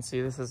as you can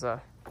see, this is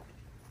a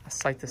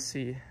sight to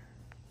see.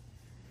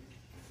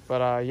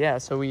 But yeah,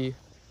 so we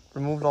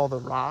removed all the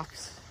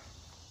rocks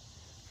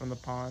from the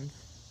pond.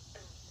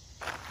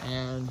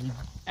 And we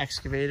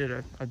excavated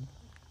a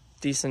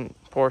decent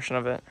portion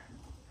of it,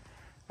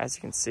 as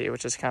you can see,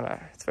 which is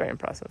it's very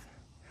impressive.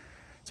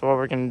 So what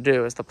we're gonna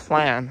do is, the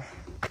plan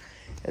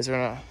is we're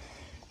gonna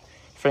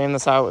frame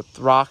this out with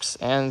rocks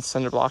and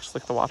cinder blocks,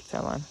 like the water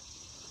tan line.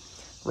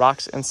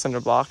 Rocks and cinder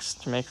blocks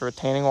to make a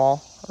retaining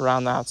wall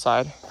around the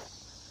outside.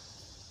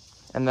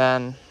 And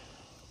then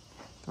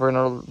we're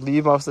gonna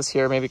leave most of this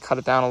here, maybe cut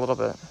it down a little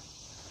bit.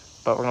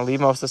 But we're gonna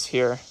leave most of this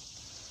here.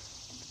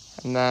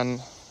 And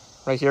then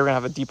right here, we're gonna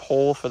have a deep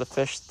hole for the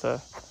fish to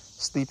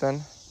sleep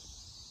in.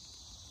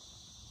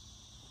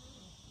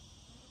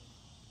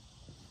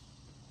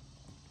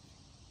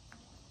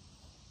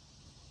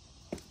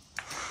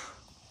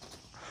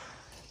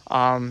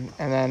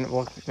 And then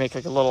we'll make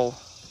like a little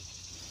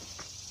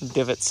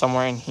divot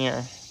somewhere in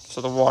here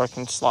so the water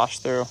can slosh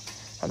through,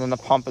 and then the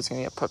pump is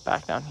gonna get put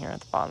back down here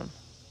at the bottom.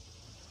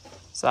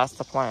 So that's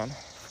the plan.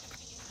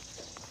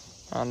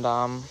 And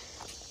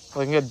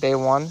looking good. Day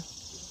one,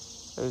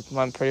 it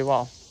went pretty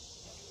well.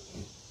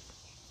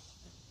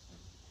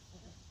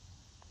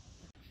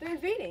 They're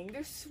invading.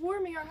 They're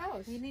swarming our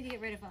house. We need to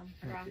get rid of them.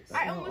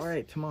 All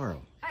right,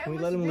 tomorrow. Can we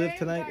let them live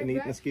tonight and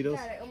eat mosquitoes?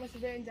 Dad, I almost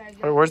ran died.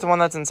 Wait, where's the one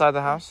that's inside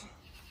the house?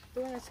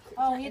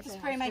 Oh, we have to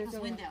spray Michael's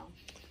window.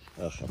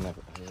 Ugh, I'm not.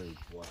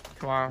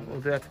 Tomorrow. We'll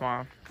do that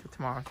tomorrow. The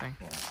tomorrow thing.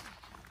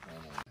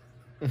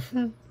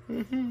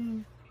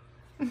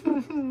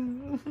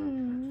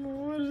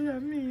 What does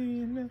that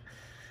mean?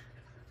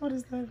 What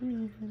does that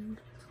mean?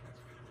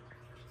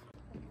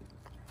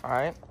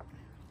 Alright.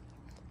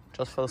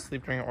 Just fell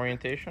asleep during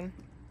orientation.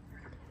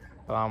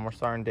 We're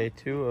starting day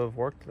 2 of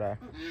work today.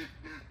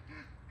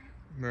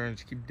 We're gonna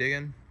just keep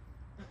digging.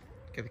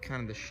 Get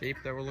the shape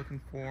that we're looking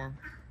for.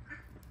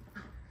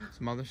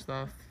 Some other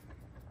stuff.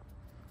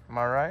 Am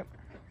I right?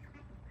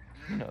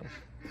 He knows.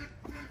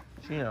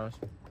 She knows.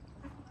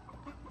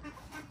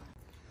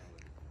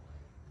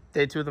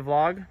 Day 2 of the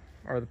vlog,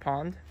 or the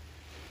pond.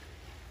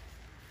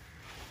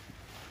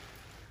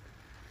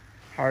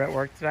 Hard at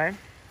work today.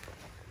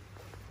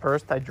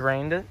 First, I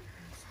drained it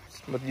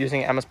with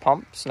using Emma's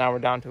pump. So now we're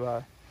down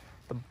to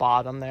the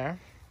bottom there.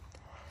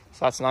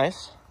 So that's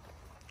nice.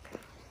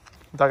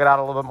 Dug it out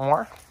a little bit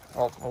more.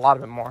 Well, a lot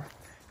of it more.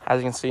 As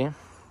you can see,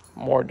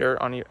 more dirt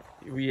on you.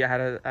 We had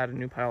to add a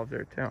new pile of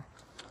dirt too.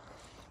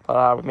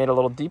 But we made it a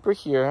little deeper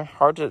here.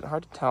 Hard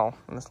to tell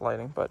in this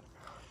lighting, but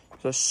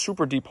there's a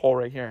super deep hole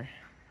right here.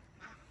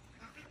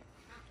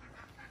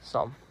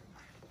 So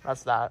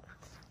that's that.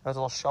 There's a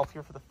little shelf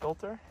here for the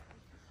filter.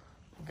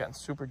 I'm getting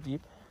super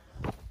deep.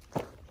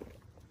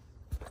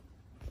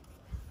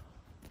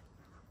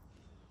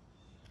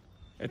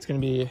 It's gonna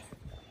be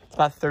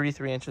about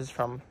 33 inches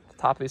from the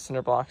top of these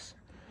cinder blocks,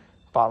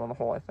 bottom of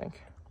the hole, I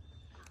think.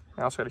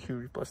 I also got a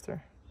huge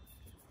blister.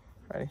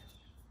 Ready?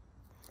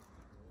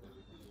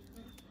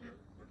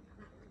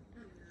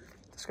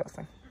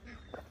 Disgusting.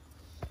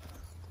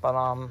 But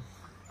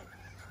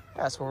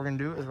yeah, so what we're gonna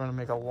do is we're gonna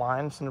make a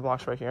line of cinder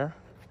blocks right here.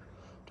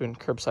 Doing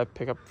curbside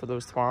pickup for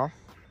those tomorrow.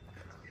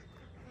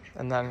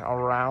 And then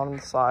around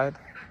the side,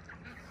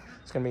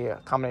 it's gonna be a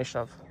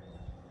combination of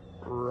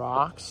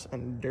rocks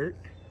and dirt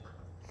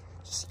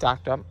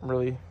stacked up,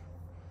 really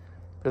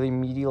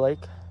meaty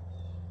lake.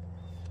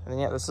 And then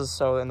yeah, this is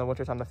so in the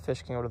wintertime the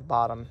fish can go to the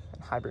bottom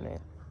and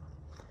hibernate.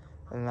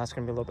 And that's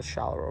gonna be a little bit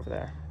shallower over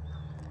there.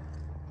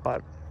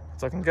 But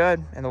it's looking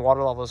good, and the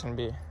water level is gonna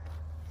be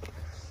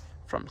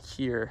from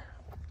here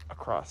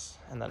across,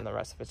 and then the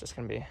rest of it's just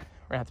gonna be,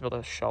 we're gonna have to build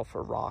a shelf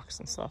for rocks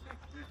and stuff.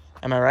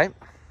 Am I right?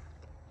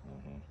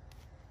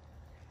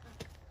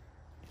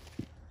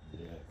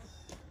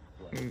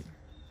 Mm.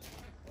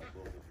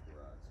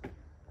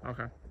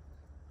 Okay.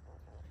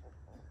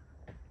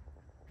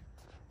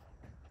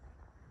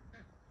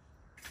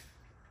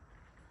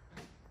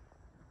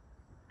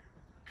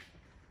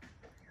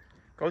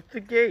 Go to the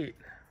gate.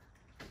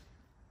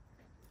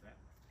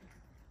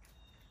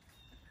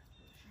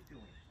 What's she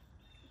doing?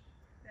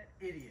 That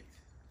idiot.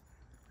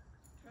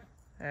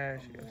 There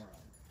she goes.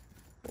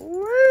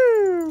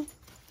 Woo!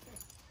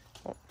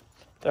 Oh,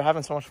 they're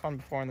having so much fun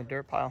before in the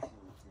dirt pile.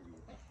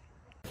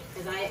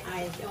 Because I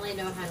only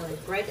know how to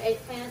like bread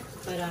eggplant,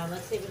 but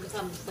let's see if it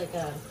becomes like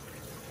a,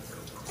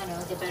 I don't know,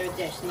 like a better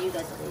dish than you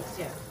guys at least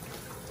too.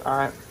 All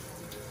right.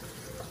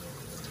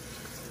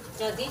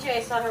 No, DJ,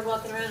 I saw her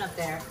walking around up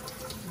there.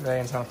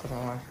 Megan's gonna put them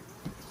away.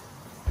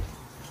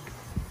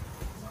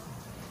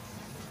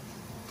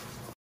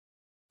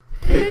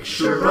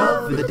 Picture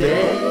of the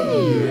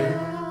day.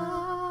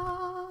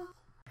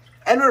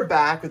 And we're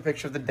back with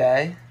picture of the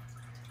day.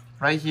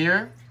 Right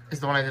here is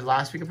the one I did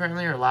last week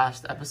apparently, or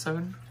last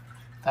episode.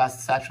 That's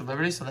the Statue of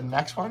Liberty. So the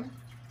next one,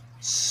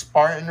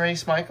 Spartan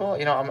Race Michael.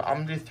 You know, I'm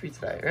gonna do 3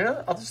 today. You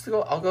know,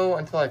 I'll go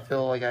until I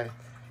feel like I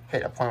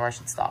hit a point where I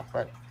should stop.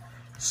 But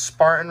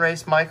Spartan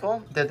Race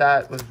Michael did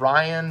that with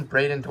Ryan,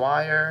 Braden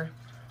Dwyer,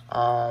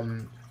 a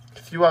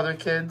few other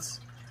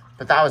kids.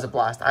 But that was a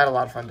blast. I had a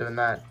lot of fun doing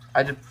that.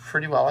 I did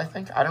pretty well, I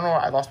think. I don't know.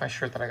 I lost my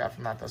shirt that I got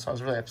from that though, so I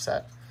was really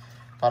upset.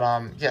 But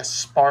yes,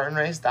 Spartan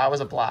Race. That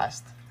was a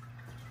blast.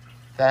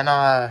 Then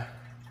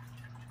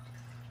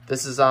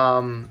this is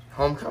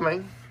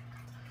Homecoming,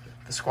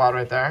 the squad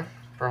right there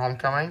for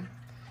Homecoming.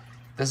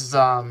 This is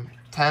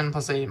 10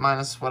 plus 8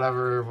 minus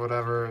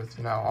whatever,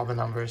 you know, all the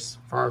numbers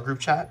for our group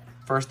chat.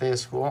 First day of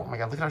school. Oh my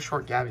God, look at how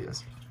short Gabby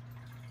is.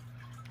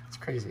 It's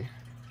crazy.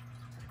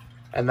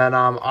 And then,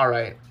 all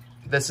right,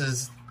 this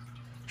is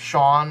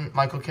Sean,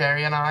 Michael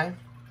Carey, and I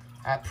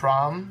at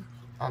prom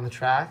on the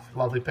track.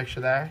 Lovely picture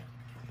there.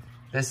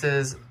 This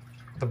is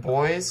the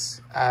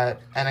boys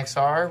at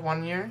NXR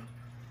one year.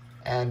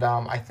 And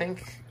I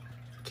think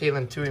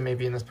Caitlin Tui may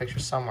be in this picture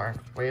somewhere.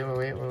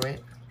 Wait.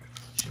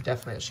 She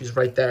definitely is. She's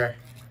right there.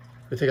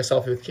 We took a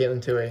selfie with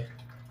Caitlin Tui.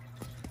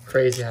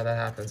 Crazy how that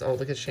happens. Oh,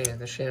 look at Shane.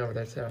 There's Shane over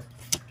there too.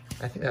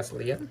 I think that's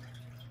Liam.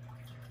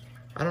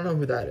 I don't know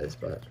who that is,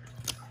 but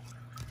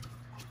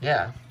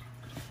yeah.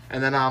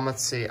 And then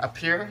let's see. Up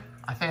here,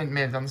 I think I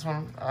may have done this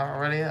one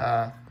already.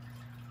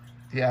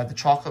 The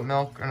chocolate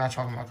milk, or not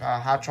chocolate milk,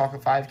 hot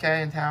chocolate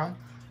 5K in town.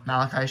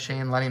 Malachi,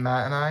 Shane, Lenny,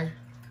 Matt, and I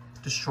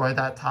destroyed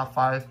that top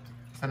 5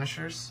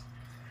 finishers.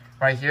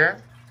 Right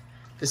here,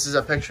 this is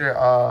a picture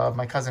of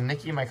my cousin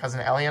Nikki, my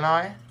cousin Ellie, and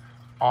I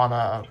on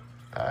a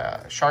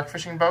shark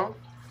fishing boat.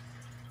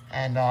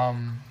 And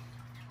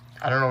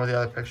I don't know where the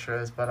other picture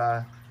is, but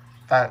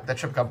that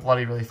trip got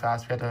bloody really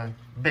fast.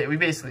 We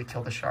basically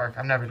killed a shark.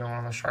 I'm never doing one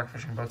of those shark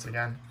fishing boats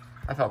again.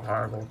 I felt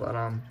horrible, but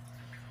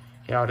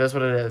you know, it is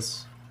what it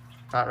is.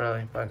 Not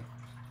really, but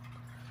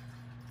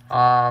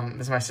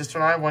this is my sister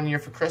and I 1 year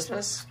for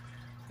Christmas.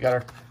 We got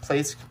our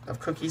plates of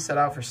cookies set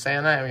out for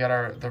Santa, and we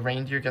got the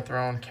reindeer get their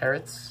own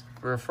carrots.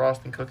 We're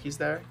frosting cookies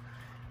there.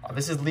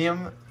 This is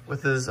Liam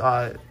with his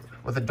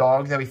with a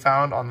dog that we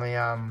found on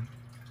the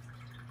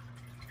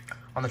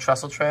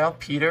trestle trail,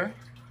 Peter.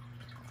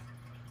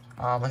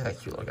 Look at that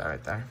cute little guy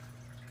right there.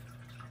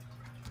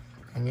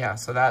 And yeah,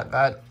 so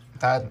that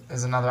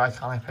is another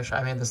iconic picture.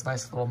 I made this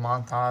nice little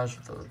montage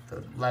with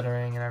the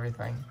lettering and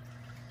everything.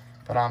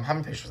 But how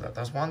many pictures is that?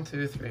 There's 1,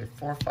 2, 3,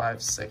 4,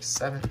 5, 6,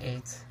 7,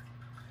 8.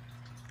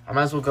 I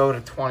might as well go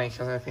to 20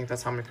 because I think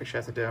that's how many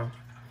pictures I have to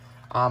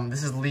do.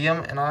 This is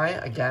Liam and I,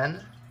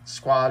 again,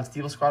 squad,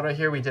 Steeple squad right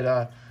here. We did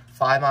a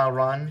 5-mile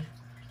run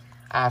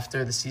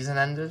after the season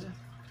ended.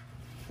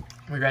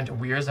 We ran to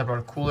Weir's. I brought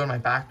a cooler in my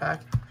backpack.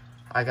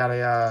 I got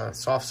a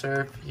soft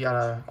serve. He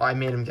got I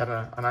made him get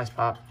an ice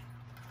pop.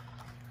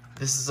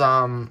 This is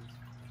the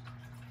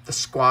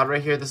squad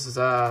right here. This is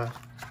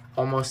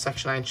almost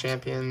Section 9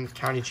 champion,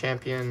 county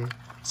champion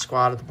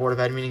squad at the Board of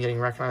Ed meeting, getting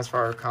recognized for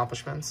our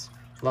accomplishments.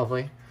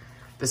 Lovely.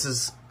 This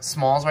is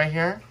Smalls right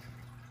here,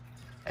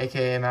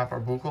 aka Matt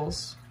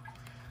Barbuckles,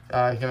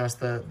 giving us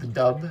the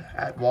dub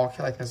at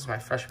Wallkill. I think this is my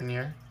freshman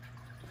year.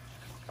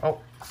 Oh,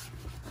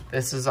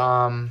 this is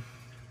a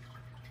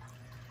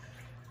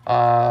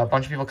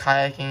bunch of people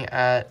kayaking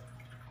at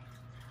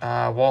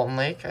Walton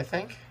Lake, I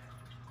think.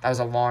 That was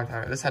a long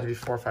time. This had to be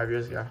 4 or 5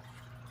 years ago.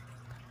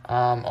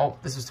 Oh,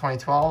 this was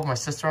 2012. My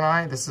sister and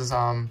I. This is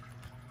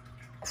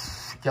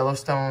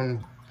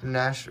Yellowstone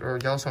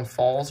Yellowstone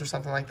Falls or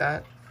something like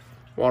that.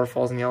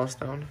 Waterfalls in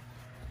Yellowstone.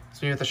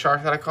 So you with the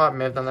shark that I caught.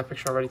 May have done that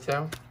picture already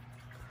too.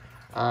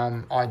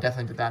 Oh, I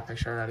definitely did that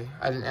picture already.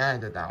 I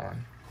did that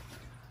one.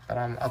 But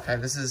okay,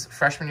 this is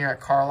freshman year at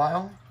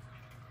Carlisle.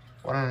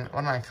 What an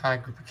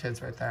iconic group of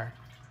kids right there.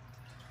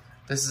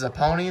 This is a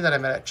pony that I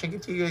met at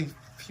Chincoteague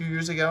a few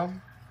years ago.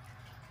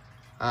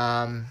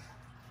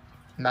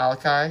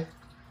 Malachi.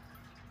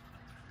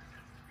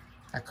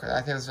 I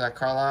think this was at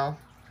Carlisle.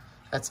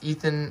 That's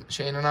Ethan,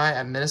 Shane, and I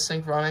at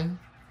Minisink running.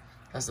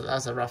 That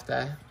was a rough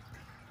day.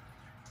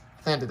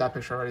 I think I did that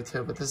picture already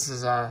too, but this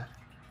is a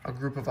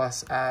group of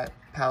us at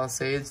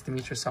Palisades.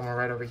 Demetrius somewhere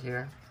right over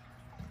here.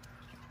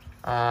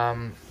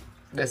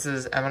 This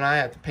is Em and I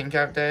at the Pink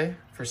Out Day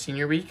for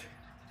senior week.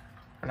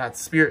 Or not,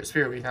 Spirit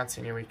Week, not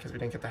senior week, because we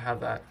didn't get to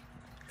have that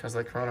because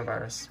of the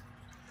coronavirus.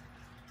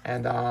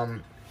 And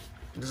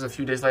this is a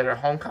few days later at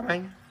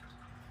homecoming.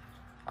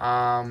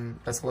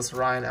 That's Alyssa,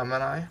 Ryan, Emma,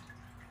 and I.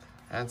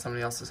 And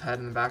somebody else's head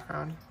in the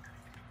background.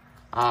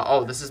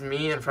 Oh, this is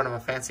me in front of a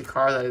fancy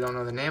car that I don't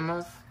know the name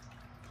of.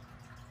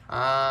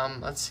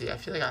 Let's see. I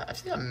feel like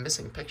I'm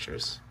missing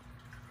pictures.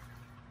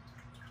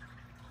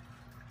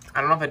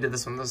 I don't know if I did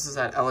this one. This is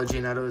at Ella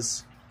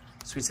Gianetto's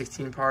Sweet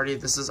 16 party.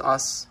 This is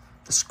us,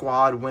 the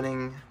squad,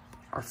 winning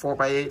our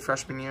 4x8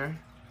 freshman year.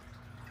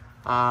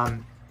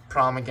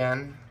 Prom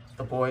again,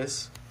 the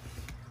boys.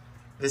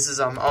 This is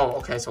oh,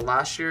 okay. So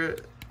last year,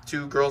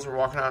 2 girls were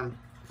walking on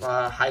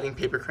hiding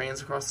paper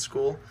cranes across the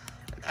school.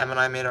 And Em and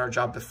I made our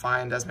job to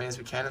find as many as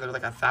we can, and there were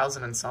like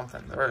 1,000 and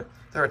something. There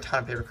were a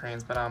ton of paper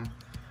cranes, but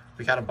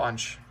we got a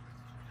bunch.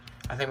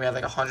 I think we had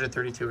like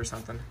 132 or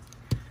something.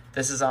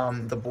 This is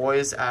the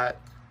boys at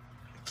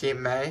Cape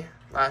May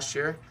last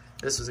year.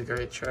 This was a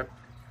great trip.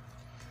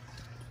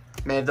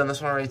 May have done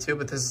this one already too,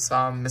 but this is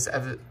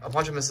a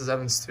bunch of Mrs.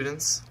 Evans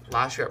students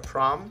last year at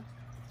prom.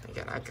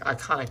 Again,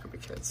 iconic group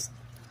of kids.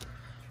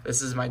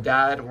 This is my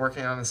dad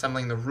working on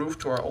assembling the roof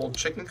to our old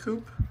chicken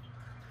coop.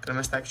 Gonna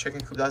miss that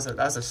chicken coop. That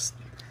was a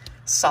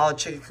solid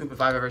chicken coop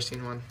if I've ever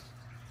seen one.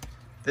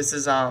 This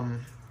is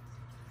Em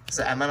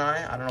and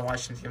I don't know why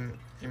she didn't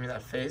give me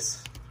that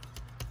face.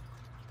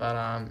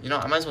 But you know,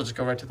 I might as well just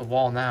go right to the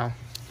wall now,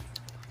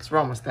 because we're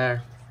almost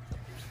there.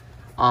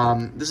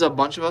 This is a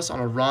bunch of us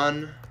on a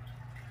run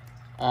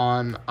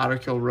on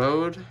Otterkill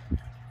Road.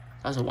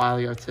 That was a while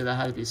ago too. That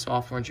had to be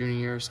sophomore, junior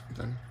year or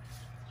something.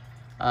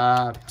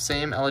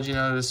 Same Ella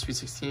Gianetto's Sweet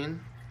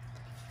 16.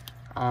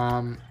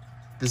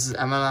 This is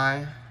Emma and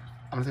I.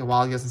 I'm gonna take a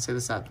while to say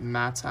this at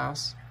Matt's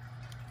house.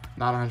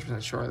 Not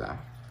 100% sure though.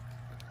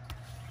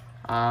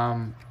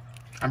 I'm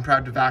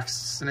proud to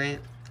vaccinate.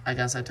 I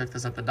guess I took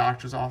this at the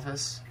doctor's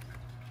office.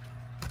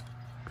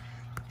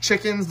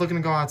 Chickens looking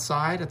to go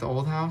outside at the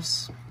old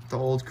house. The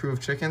old crew of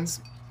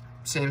chickens.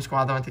 Same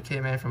squad that went to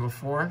Cape May from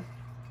before.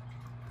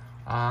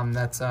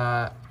 That's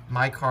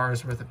my car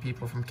is worth of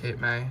people from Cape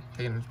May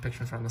taking a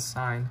picture in front of the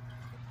sign.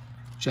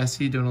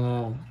 Jesse doing a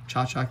little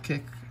cha-cha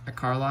kick at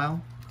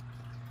Carlisle.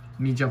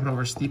 Me jumping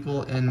over a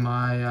steeple in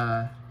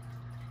my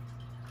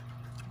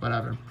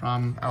whatever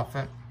prom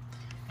outfit.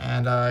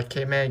 And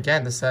Cape May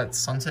again. This is at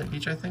Sunset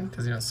Beach, I think,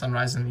 because you know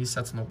sunrise in the east,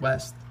 sets in the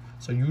west.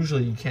 So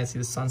usually you can't see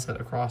the sunset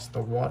across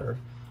the water,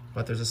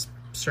 but there's a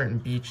certain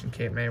beach in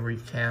Cape May where you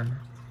can.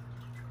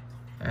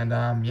 And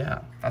yeah,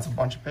 that's a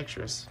bunch of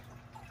pictures.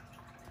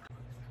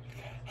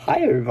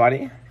 Hi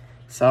everybody.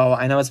 So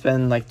I know it's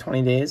been like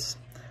 20 days,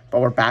 but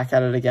we're back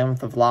at it again with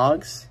the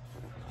vlogs.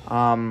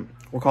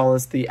 We'll call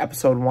this the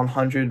episode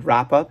 100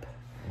 wrap up.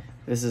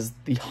 This is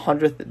the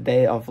 100th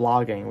day of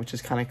vlogging, which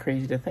is kind of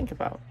crazy to think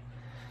about.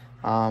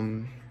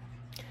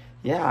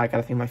 Yeah, I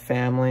gotta thank my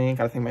family,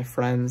 gotta thank my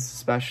friends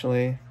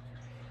especially.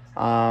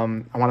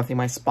 I want to thank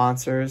my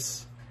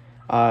sponsors,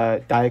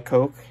 Diet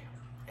Coke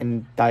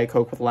and Diet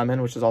Coke with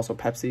lemon, which is also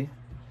Pepsi.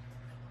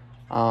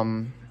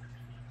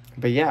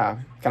 But yeah,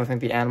 gotta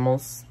thank the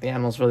animals. The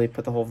animals really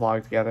put the whole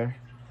vlog together.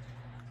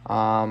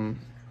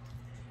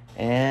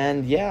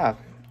 And yeah,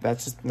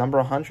 that's just number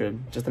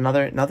 100. Just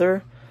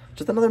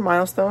another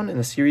milestone in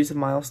a series of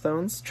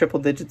milestones. Triple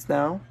digits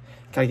now.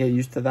 Gotta get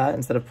used to that.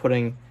 Instead of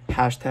putting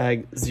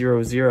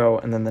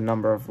 #00 and then the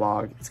number of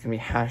vlog, it's gonna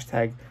be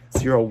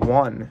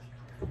 #01,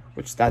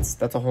 which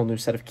that's a whole new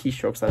set of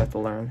keystrokes that I have to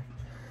learn.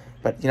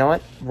 But you know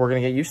what? We're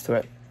gonna get used to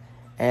it.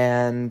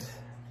 And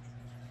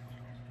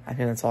I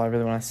think that's all I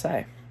really want to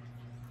say.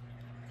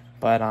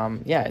 But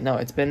yeah, no,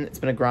 it's been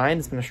a grind,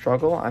 it's been a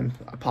struggle. I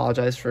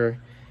apologize for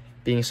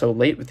being so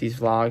late with these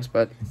vlogs,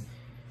 but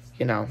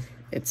you know,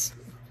 it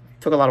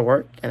took a lot of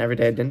work, and every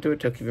day I didn't do it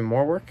took even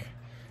more work.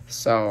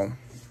 So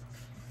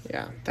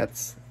yeah,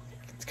 it's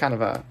kind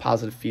of a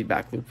positive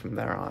feedback loop from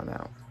there on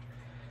out.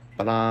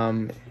 But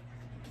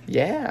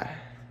yeah,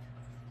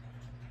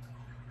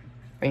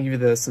 I can give you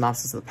the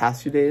synopsis of the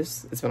past few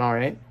days. It's been all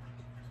right.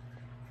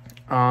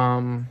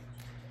 No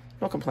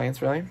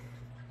complaints really.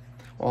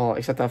 Well,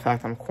 except the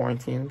fact I'm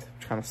quarantined,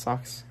 which kind of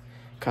sucks.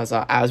 Because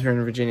as we were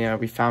in Virginia,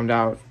 we found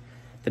out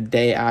the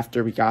day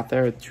after we got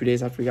there, 2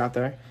 days after we got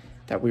there,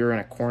 that we were in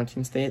a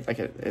quarantine state. Like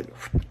it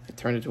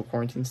turned into a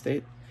quarantine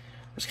state,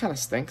 which kind of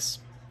stinks.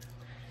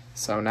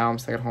 So now I'm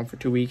stuck at home for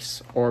 2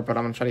 weeks, but I'm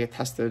gonna try to get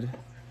tested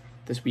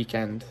this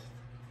weekend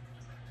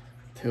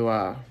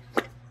to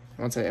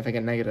if I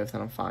get negative,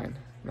 then I'm fine.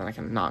 Then I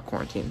can not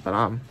quarantine.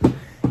 But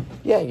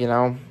yeah, you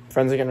know,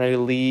 friends are getting ready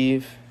to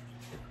leave,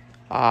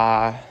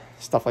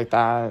 stuff like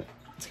that.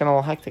 It's getting a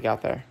little hectic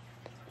out there.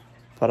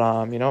 But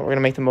you know, we're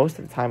gonna make the most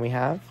of the time we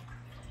have,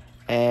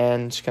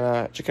 and just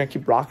gonna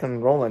keep rocking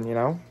and rolling. You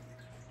know,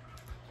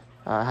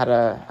 had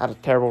a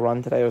terrible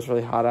run today. It was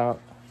really hot out.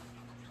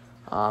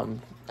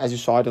 As you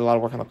saw, I did a lot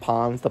of work on the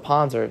ponds. The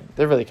ponds they're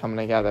really coming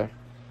together.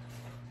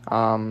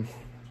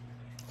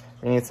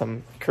 We need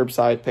some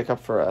curbside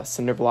pickup for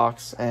cinder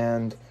blocks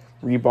and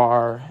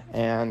rebar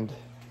and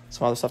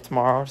some other stuff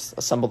tomorrow. Just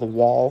assemble the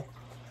wall.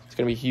 It's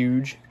gonna be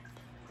huge.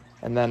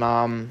 And then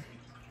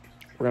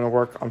we're gonna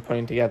work on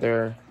putting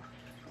together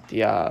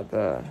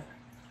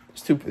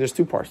there's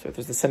two parts to it.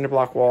 There's the cinder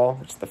block wall,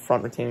 which is the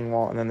front retaining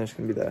wall, and then there's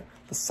gonna be the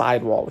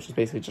side wall, which is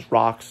basically just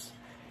rocks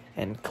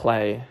and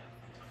clay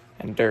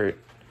and dirt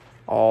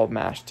all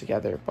mashed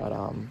together. But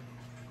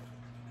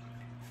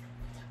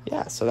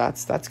yeah, so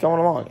that's going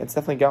along. It's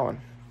definitely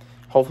going.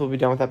 Hopefully we'll be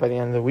done with that by the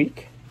end of the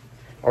week,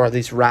 or at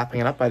least wrapping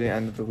it up by the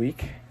end of the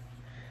week.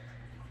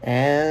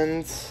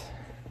 And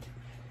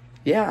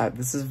yeah,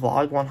 this is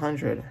vlog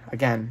 100.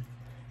 Again,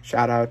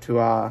 shout out to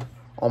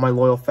all my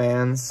loyal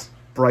fans.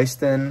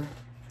 Bryston,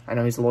 I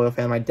know he's a loyal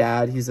fan. My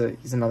dad, he's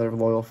another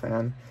loyal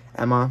fan.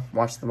 Emma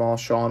watches them all.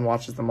 Sean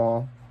watches them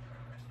all.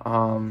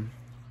 A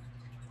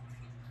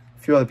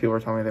few other people were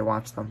telling me they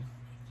watched them.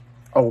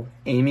 Oh,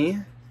 Amy.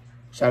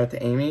 Shout out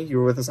to Amy. You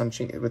were with us on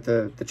with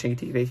the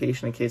Chinky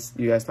vacation, in case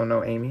you guys don't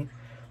know Amy.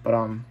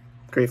 But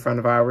great friend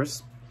of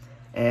ours.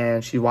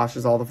 And she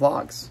watches all the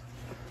vlogs,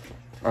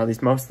 or at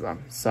least most of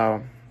them.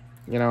 So,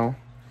 you know,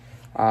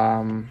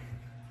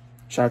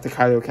 shout out to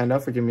Kylie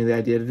Okendo for giving me the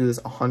idea to do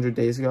this 100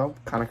 days ago.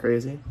 Kind of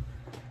crazy.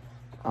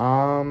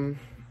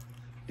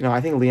 You know,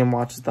 I think Liam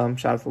watches them.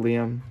 Shout out to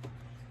Liam.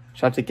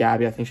 Shout out to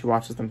Gabby. I think she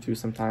watches them too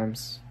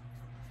sometimes.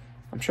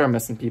 I'm sure I'm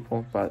missing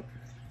people, but,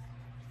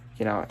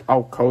 you know,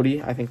 oh,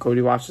 Cody. I think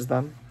Cody watches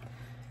them.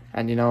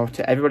 And, you know,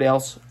 to everybody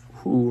else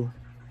who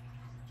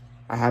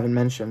I haven't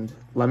mentioned,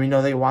 let me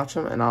know they watch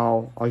them, and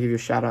I'll give you a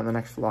shout out in the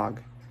next vlog.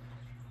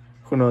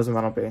 Who knows when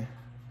that'll be.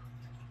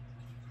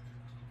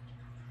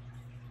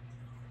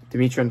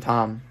 Dimitri and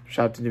Tom.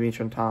 Shout out to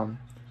Dimitri and Tom.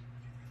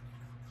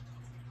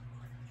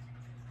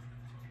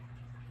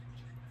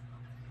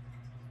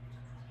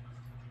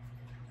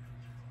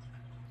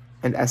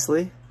 And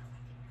Esley?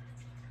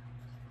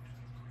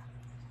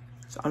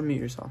 So unmute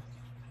yourself.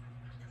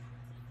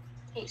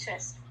 Kate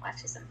Shust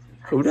watches them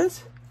sometimes. Who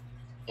does?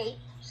 Kate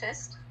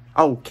Shust.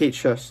 Oh, Kate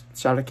Shust.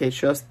 Shout out to Kate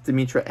Shust,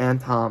 Dimitri, and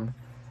Tom.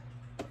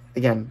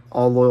 Again,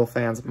 all loyal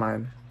fans of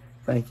mine.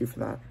 Thank you for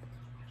that.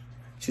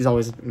 She's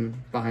always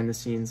behind the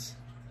scenes.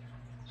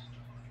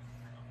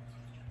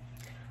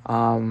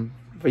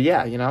 But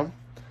yeah, you know,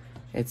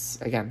 it's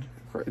been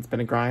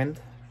a grind.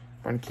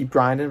 We're gonna keep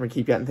grinding. We're gonna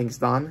keep getting things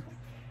done.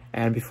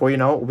 And before you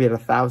know it, we'll be at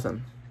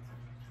 1,000.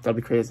 That'll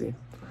be crazy.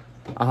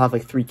 I'll have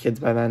like 3 kids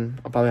by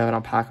then. I'll probably have an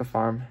alpaca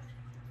farm.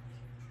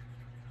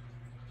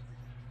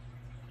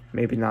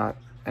 Maybe not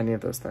any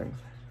of those things.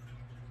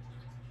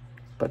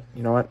 But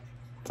you know what?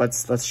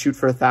 Let's shoot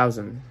for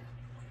 1,000.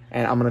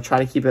 And I'm gonna try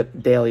to keep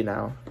it daily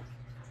now.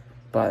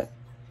 But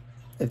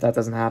if that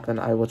doesn't happen,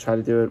 I will try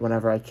to do it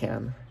whenever I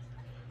can.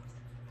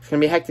 It's gonna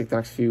be hectic the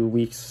next few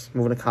weeks.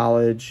 Moving to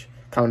college,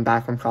 coming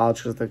back from college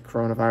because of the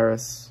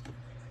coronavirus.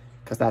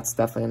 Because that's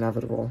definitely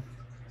inevitable.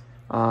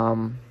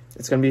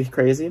 It's gonna be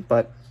crazy,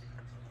 but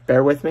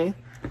bear with me.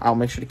 I'll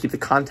make sure to keep the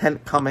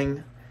content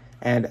coming.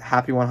 And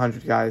happy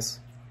 100, guys.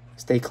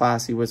 Stay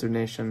classy, Wizard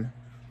Nation.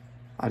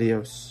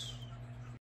 Adios.